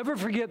will never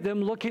forget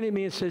them looking at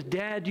me and says,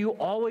 Dad, you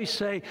always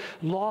say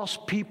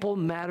lost people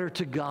matter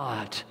to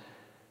God.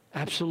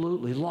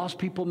 Absolutely. Lost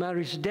people matter.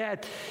 He says,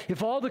 Dad,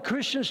 if all the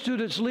Christian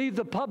students leave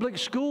the public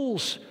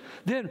schools,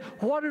 then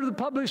what are the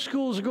public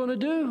schools going to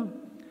do?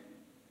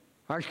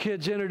 Our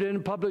kids entered into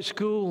public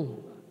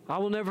school. I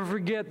will never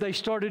forget, they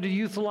started a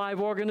Youth Alive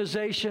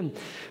organization.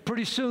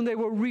 Pretty soon they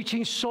were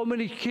reaching so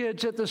many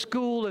kids at the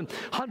school, and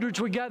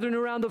hundreds were gathering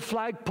around the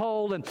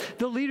flagpole, and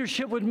the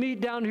leadership would meet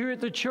down here at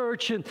the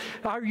church, and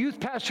our youth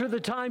pastor at the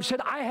time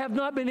said, I have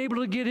not been able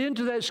to get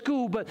into that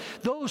school, but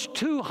those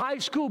 2 high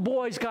school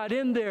boys got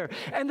in there,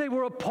 and they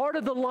were a part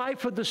of the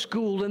life of the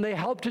school, and they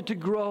helped it to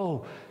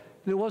grow.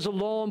 And it wasn't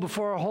long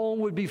before our home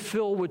would be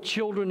filled with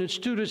children and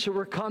students that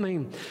were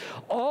coming.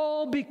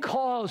 All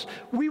because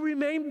we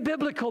remained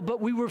biblical,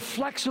 but we were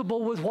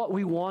flexible with what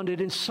we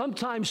wanted. And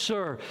sometimes,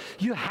 sir,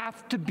 you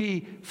have to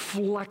be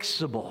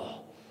flexible.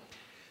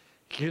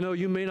 You know,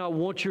 you may not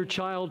want your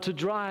child to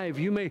drive.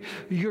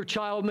 Your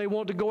child may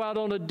want to go out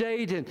on a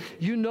date, and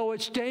you know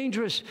it's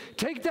dangerous.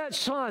 Take that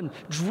son,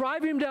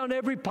 drive him down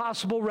every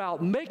possible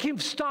route. Make him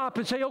stop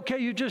and say, okay,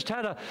 you just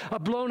had a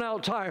blown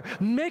out tire.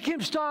 Make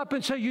him stop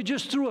and say, you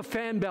just threw a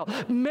fan belt.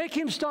 Make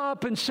him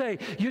stop and say,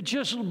 you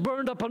just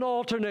burned up an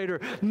alternator.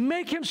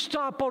 Make him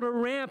stop on a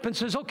ramp and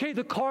says, okay,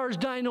 the car's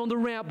dying on the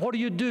ramp. What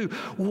do?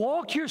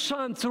 Walk your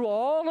son through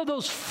all of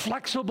those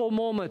flexible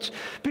moments,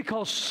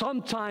 because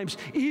sometimes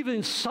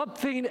even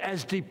something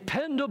as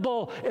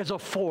dependable as a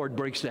Ford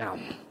breaks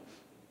down.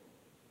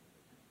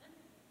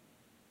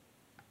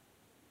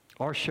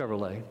 Or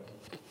Chevrolet.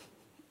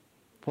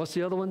 What's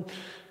the other one?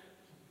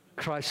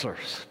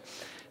 Chryslers.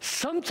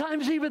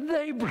 Sometimes even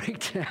they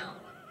break down.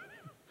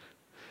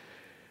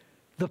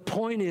 The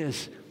point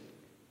is,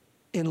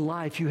 in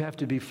life you have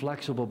to be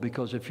flexible,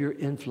 because if you're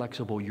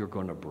inflexible, you're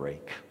going to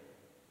break.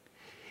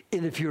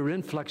 And if you're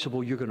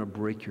inflexible, you're going to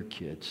break your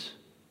kids.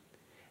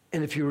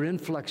 And if you're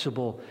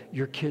inflexible,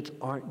 your kids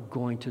aren't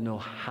going to know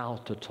how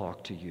to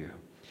talk to you.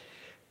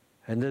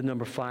 And then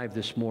number 5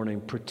 this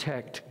morning,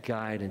 protect,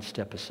 guide, and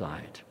step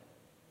aside.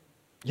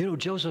 You know,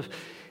 Joseph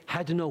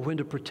had to know when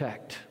to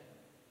protect.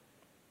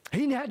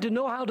 He had to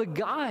know how to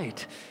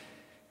guide.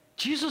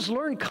 Jesus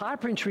learned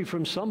carpentry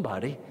from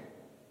somebody.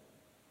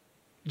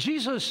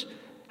 Jesus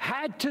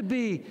had to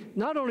be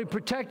not only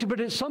protected, but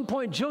at some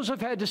point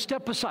Joseph had to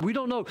step aside. We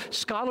don't know.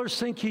 Scholars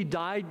think he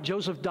died.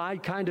 Joseph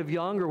died kind of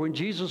young, or when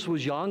Jesus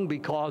was young,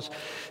 because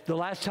the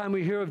last time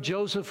we hear of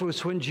Joseph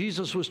was when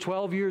Jesus was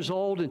 12 years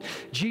old, and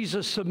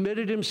Jesus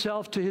submitted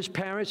himself to his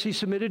parents. He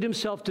submitted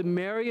himself to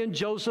Mary and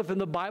Joseph, and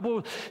the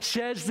Bible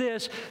says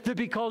this, that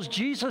because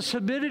Jesus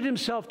submitted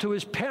himself to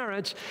his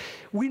parents,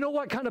 we know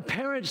what kind of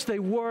parents they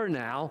were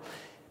now.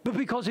 But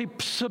because he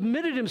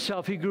submitted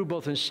himself, he grew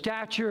both in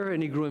stature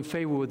and he grew in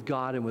favor with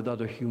God and with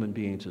other human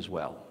beings as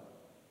well.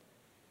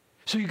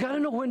 So you got to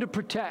know when to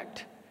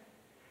protect.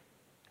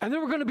 And there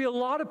were going to be a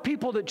lot of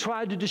people that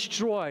tried to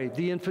destroy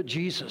the infant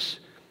Jesus.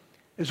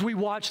 As we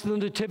watched the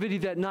Nativity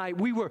that night,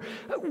 we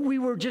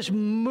were just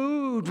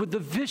moved with the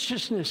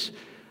viciousness.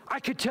 I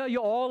could tell you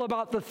all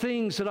about the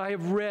things that I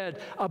have read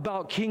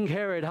about King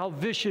Herod, how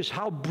vicious,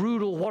 how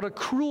brutal, what a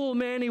cruel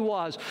man he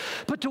was.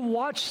 But to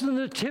watch the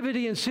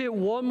Nativity and see it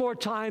one more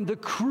time, the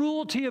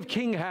cruelty of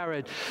King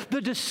Herod, the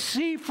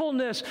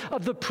deceitfulness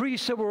of the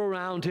priests that were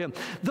around him,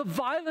 the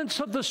violence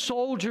of the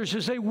soldiers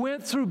as they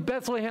went through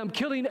Bethlehem,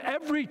 killing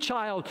every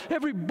child,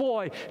 every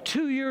boy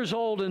 2 years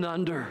old and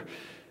under.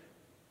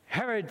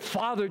 Herod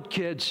fathered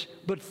kids,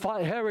 but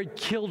Herod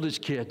killed his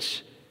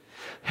kids.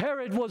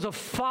 Herod was a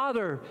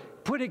father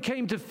when it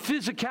came to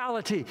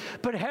physicality.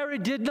 But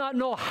Herod did not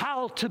know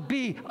how to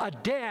be a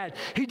dad.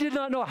 He did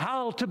not know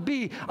how to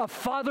be a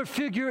father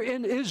figure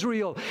in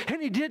Israel.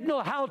 And he didn't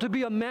know how to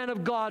be a man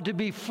of God, to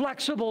be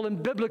flexible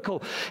and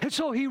biblical. And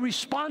so he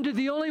responded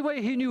the only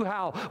way he knew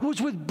how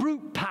was with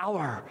brute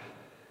power.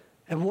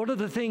 And one of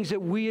the things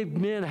that we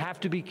men have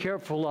to be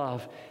careful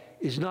of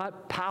is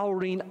not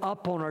powering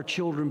up on our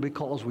children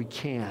because we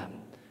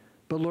can,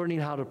 but learning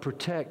how to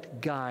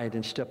protect, guide,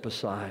 and step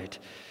aside.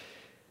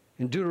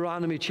 In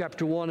Deuteronomy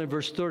chapter 1 and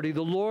verse 30,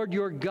 the Lord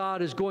your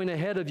God is going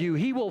ahead of you.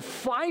 He will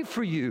fight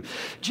for you,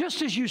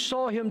 just as you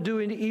saw him do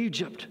in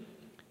Egypt.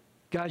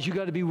 Guys, you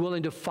got to be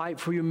willing to fight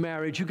for your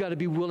marriage. You got to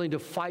be willing to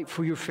fight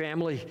for your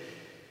family.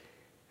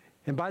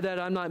 And by that,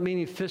 I'm not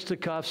meaning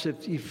fisticuffs.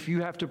 If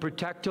you have to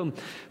protect them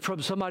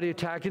from somebody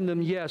attacking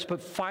them, yes,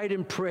 but fight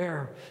in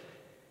prayer.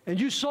 And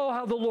you saw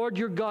how the Lord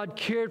your God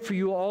cared for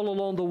you all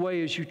along the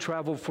way as you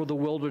traveled for the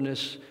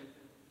wilderness.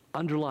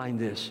 Underline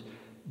this: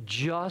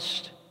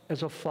 just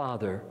as a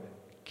father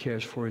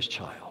cares for his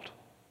child.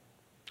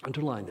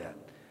 Underline that.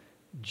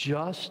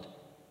 Just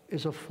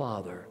as a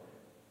father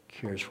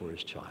cares for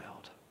his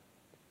child.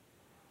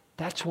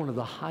 That's one of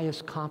the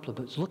highest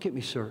compliments. Look at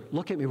me, sir.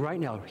 Look at me right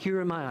now,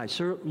 here in my eyes.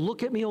 Sir,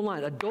 look at me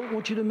online. I don't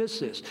want you to miss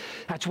this.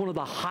 That's one of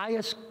the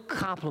highest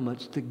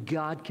compliments that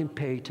God can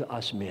pay to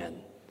us men.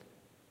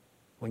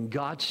 When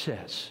God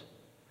says,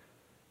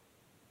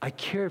 I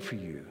care for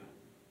you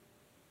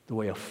the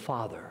way a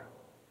father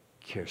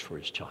cares for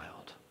his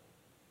child.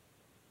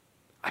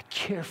 I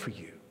care for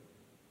you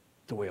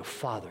the way a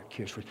father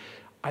cares for his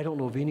child. I don't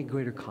know of any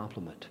greater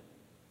compliment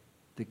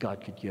that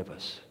God could give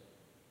us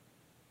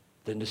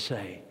than to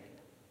say,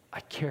 I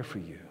care for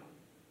you.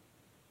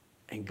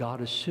 And God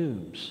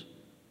assumes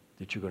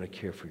that you're going to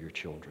care for your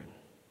children.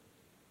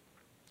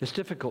 It's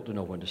difficult to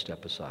know when to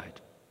step aside.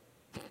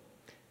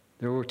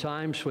 There were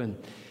times when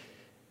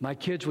my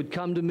kids would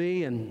come to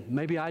me and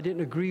maybe I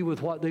didn't agree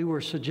with what they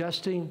were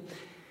suggesting.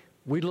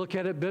 We'd look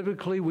at it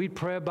biblically, we'd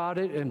pray about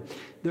it, and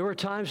there were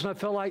times when I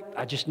felt like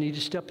I just need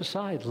to step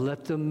aside,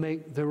 let them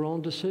make their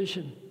own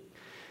decision.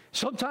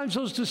 Sometimes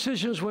those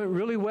decisions went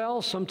really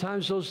well.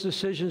 Sometimes those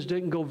decisions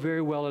didn't go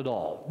very well at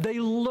all.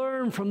 They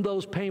learn from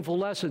those painful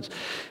lessons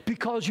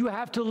because you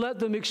have to let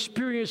them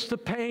experience the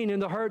pain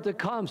and the hurt that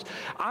comes.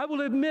 I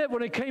will admit,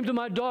 when it came to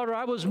my daughter,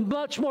 I was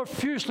much more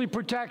fiercely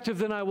protective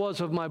than I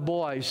was of my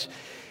boys,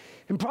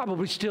 and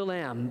probably still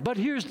am. But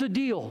here's the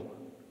deal.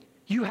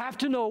 You have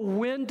to know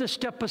when to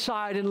step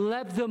aside and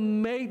let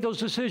them make those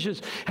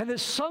decisions. And at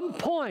some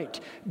point,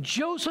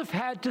 Joseph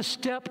had to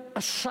step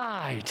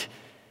aside.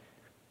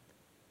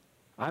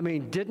 I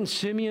mean, didn't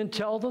Simeon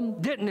tell them?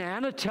 Didn't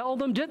Anna tell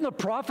them? Didn't the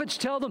prophets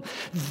tell them?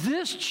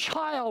 This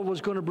child was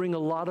going to bring a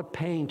lot of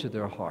pain to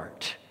their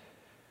heart.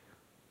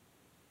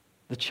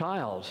 The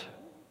child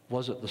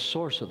wasn't the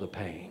source of the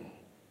pain.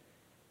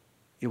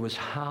 It was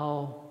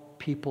how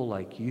people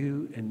like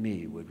you and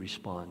me would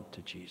respond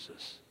to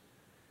Jesus.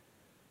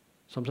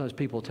 Sometimes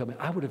people tell me,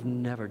 I would have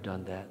never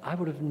done that. I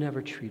would have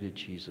never treated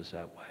Jesus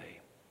that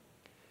way.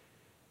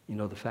 You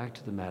know, the fact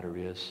of the matter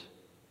is,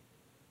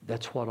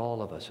 that's what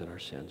all of us in our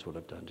sins would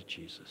have done to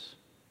Jesus.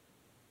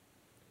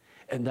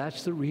 And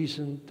that's the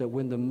reason that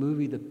when the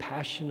movie The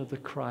Passion of the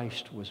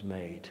Christ was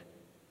made,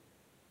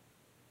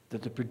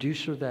 that the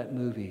producer of that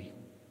movie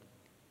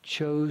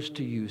chose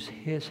to use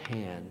his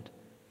hand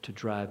to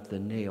drive the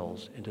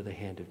nails into the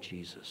hand of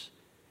Jesus.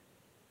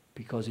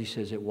 Because he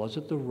says it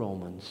wasn't the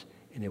Romans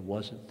and it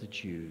wasn't the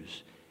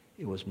Jews.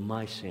 It was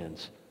my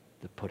sins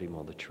that put him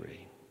on the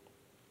tree.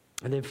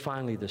 And then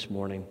finally this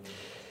morning,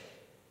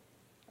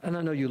 and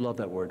I know you love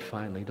that word,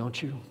 finally,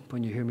 don't you,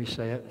 when you hear me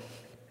say it?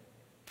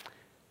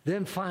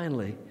 Then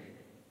finally,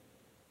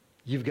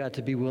 you've got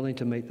to be willing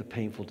to make the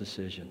painful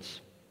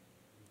decisions.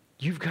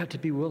 You've got to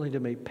be willing to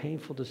make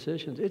painful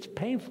decisions. It's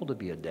painful to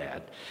be a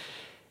dad.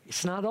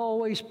 It's not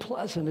always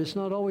pleasant. It's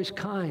not always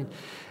kind.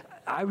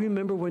 I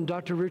remember when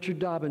Dr. Richard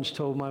Dobbins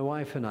told my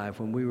wife and I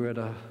when we were at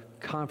a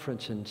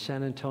conference in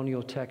San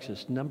Antonio,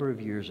 Texas, a number of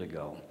years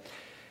ago.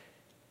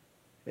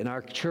 In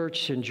our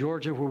church in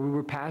Georgia where we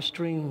were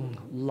pastoring,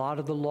 a lot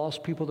of the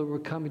lost people that were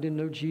coming to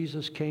know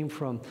Jesus came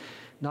from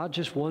not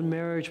just one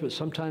marriage, but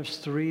sometimes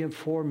 3 and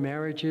 4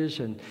 marriages.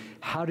 And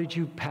how did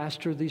you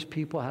pastor these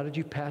people? How did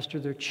you pastor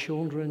their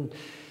children?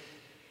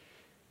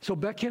 So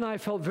Becky and I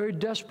felt very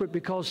desperate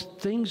because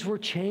things were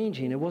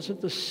changing. It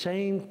wasn't the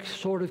same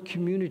sort of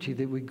community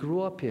that we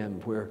grew up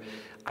in, where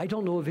I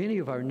don't know of any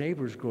of our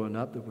neighbors growing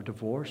up that were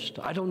divorced.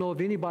 I don't know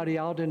of anybody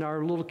out in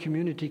our little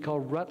community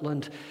called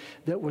Rutland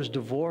that was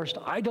divorced.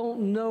 I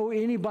don't know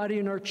anybody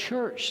in our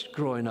church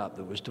growing up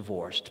that was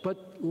divorced.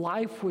 But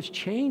life was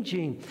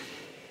changing.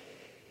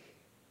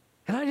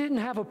 And I didn't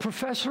have a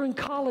professor in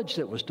college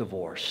that was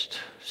divorced.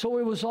 So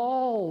it was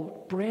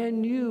all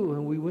brand new,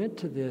 and we went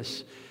to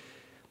this.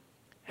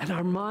 And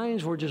our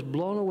minds were just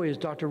blown away as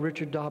Dr.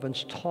 Richard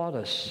Dobbins taught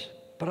us.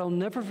 But I'll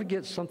never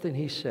forget something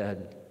he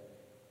said.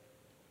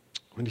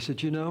 When he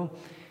said, you know,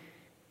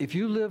 if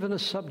you live in a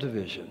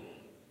subdivision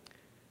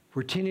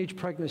where teenage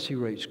pregnancy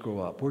rates grow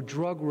up, where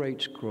drug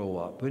rates grow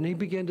up. And he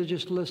began to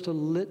just list a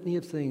litany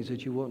of things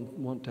that you wouldn't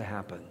want to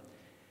happen.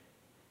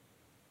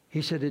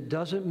 He said, it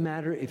doesn't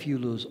matter if you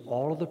lose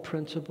all of the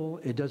principal.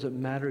 It doesn't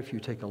matter if you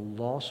take a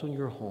loss on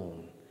your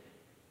home.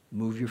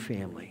 Move your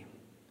family.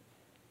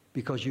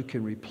 Because you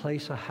can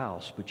replace a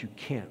house, but you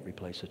can't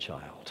replace a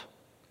child.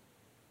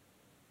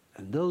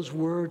 And those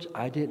words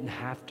I didn't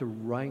have to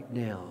write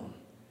down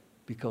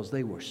because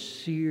they were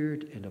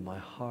seared into my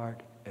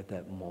heart at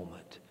that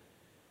moment.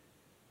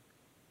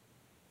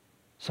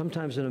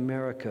 Sometimes in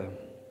America,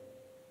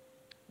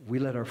 we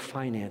let our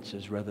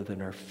finances rather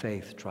than our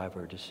faith drive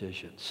our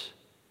decisions.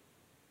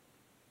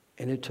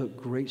 And it took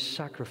great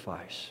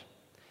sacrifice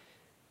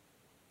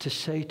to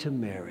say to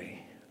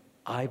Mary,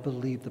 I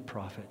believe the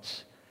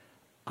prophets.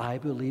 I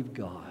believe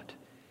God.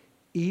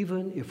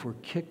 Even if we're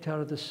kicked out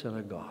of the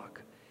synagogue,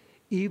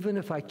 even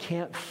if I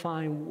can't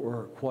find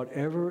work,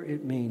 whatever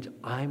it means,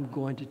 I'm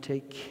going to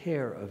take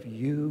care of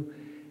you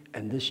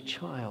and this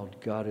child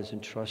God has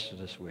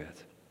entrusted us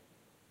with.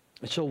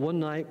 And so one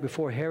night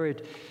before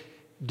Herod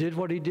did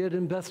what he did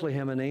in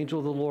Bethlehem, an angel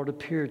of the Lord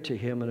appeared to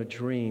him in a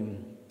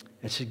dream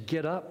and said,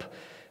 get up,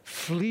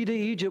 flee to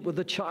Egypt with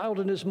the child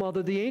and his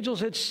mother. The angel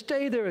said,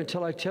 stay there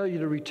until I tell you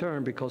to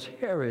return, because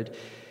Herod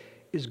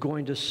is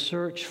going to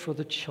search for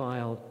the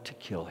child to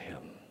kill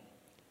him.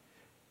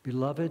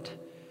 Beloved,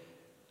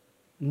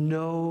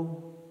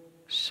 no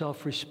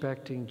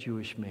self-respecting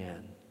Jewish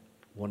man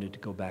wanted to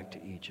go back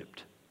to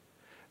Egypt.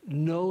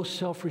 No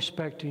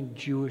self-respecting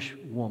Jewish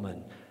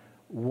woman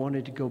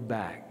wanted to go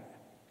back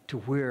to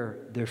where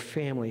their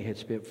family had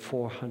spent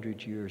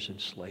 400 years in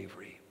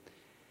slavery.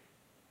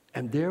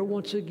 And there,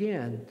 once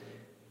again,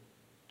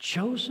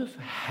 Joseph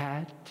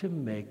had to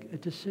make a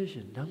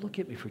decision. Now look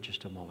at me for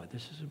just a moment.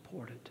 This is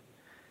important.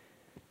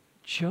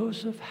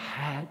 Joseph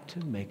had to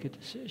make a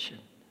decision.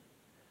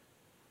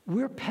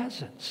 We're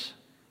peasants.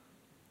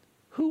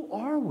 Who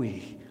are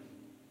we?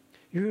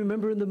 You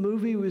remember in the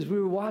movie as we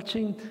were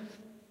watching,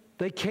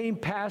 they came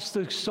past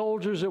the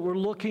soldiers that were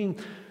looking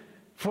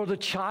for the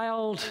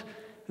child.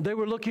 They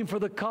were looking for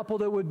the couple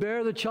that would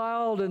bear the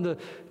child, and the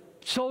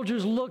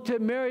soldiers looked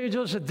at Mary and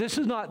Joseph and said, this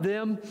is not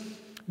them.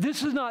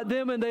 This is not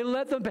them, and they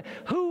let them pass.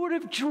 Who would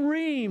have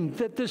dreamed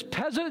that this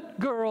peasant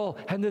girl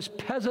and this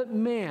peasant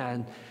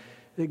man,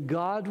 that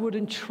God would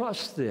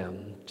entrust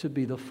them to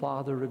be the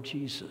father of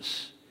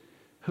Jesus?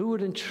 Who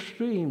would have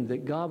dreamed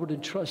that God would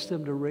entrust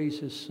them to raise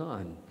his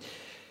son?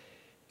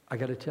 I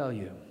got to tell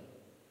you,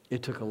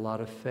 it took a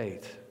lot of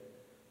faith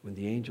when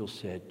the angel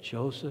said,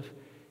 Joseph,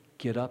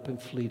 get up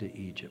and flee to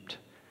Egypt.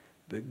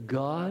 But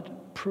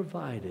God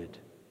provided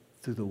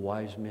through the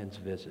wise men's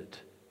visit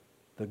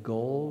the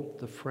gold,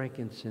 the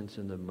frankincense,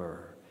 and the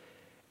myrrh.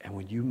 And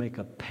when you make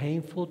a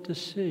painful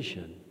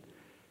decision,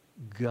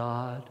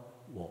 God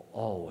will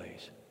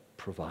always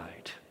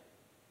provide.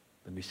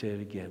 Let me say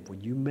it again. When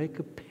you make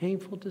a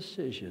painful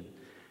decision,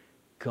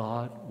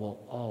 God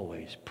will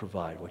always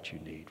provide what you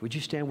need. Would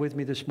you stand with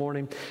me this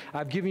morning?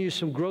 I've given you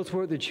some growth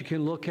work that you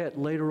can look at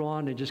later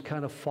on and just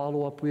kind of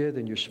follow up with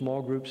in your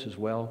small groups as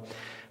well.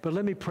 But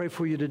let me pray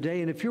for you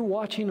today. And if you're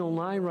watching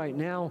online right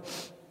now,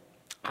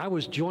 I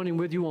was joining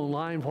with you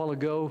online a while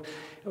ago,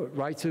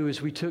 right through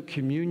as we took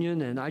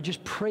communion, and I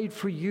just prayed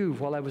for you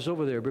while I was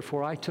over there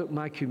before I took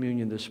my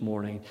communion this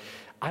morning.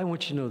 I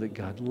want you to know that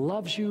God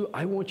loves you.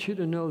 I want you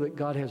to know that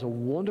God has a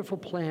wonderful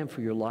plan for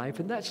your life,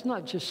 and that's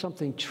not just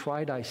something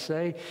trite I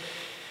say.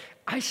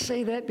 I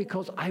say that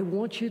because I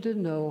want you to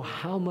know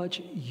how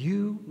much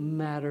you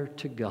matter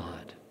to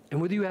God.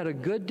 And whether you had a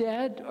good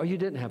dad or you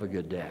didn't have a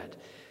good dad,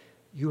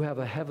 you have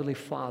a heavenly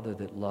Father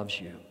that loves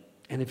you.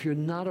 And if you're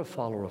not a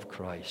follower of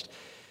Christ,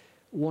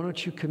 why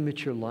don't you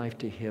commit your life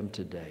to him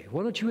today?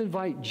 Why don't you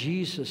invite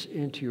Jesus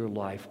into your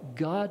life?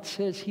 God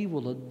says he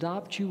will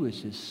adopt you as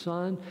his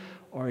son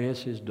or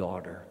as his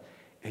daughter,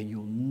 and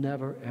you'll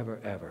never, ever,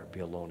 ever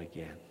be alone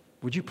again.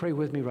 Would you pray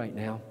with me right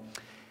now?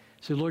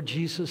 Say, Lord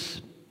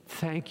Jesus,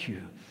 thank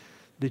you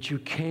that you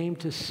came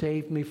to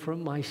save me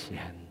from my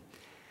sin.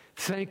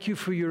 Thank you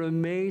for your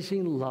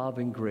amazing love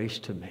and grace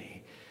to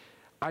me.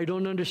 I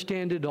don't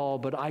understand it all,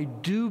 but I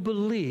do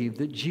believe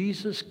that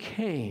Jesus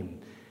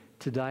came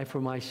to die for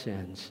my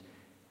sins.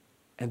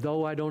 And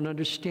though I don't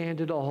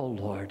understand it all,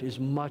 Lord, as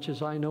much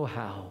as I know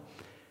how,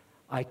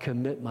 I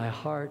commit my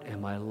heart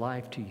and my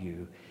life to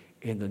you.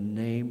 In the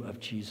name of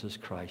Jesus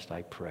Christ,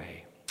 I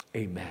pray.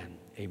 Amen,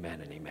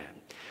 amen, and amen.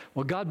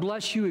 Well, God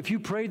bless you. If you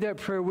prayed that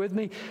prayer with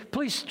me,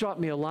 please drop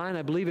me a line.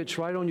 I believe it's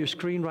right on your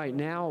screen right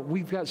now.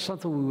 We've got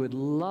something we would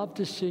love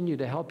to send you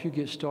to help you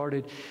get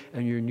started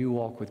in your new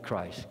walk with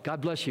Christ.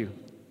 God bless you.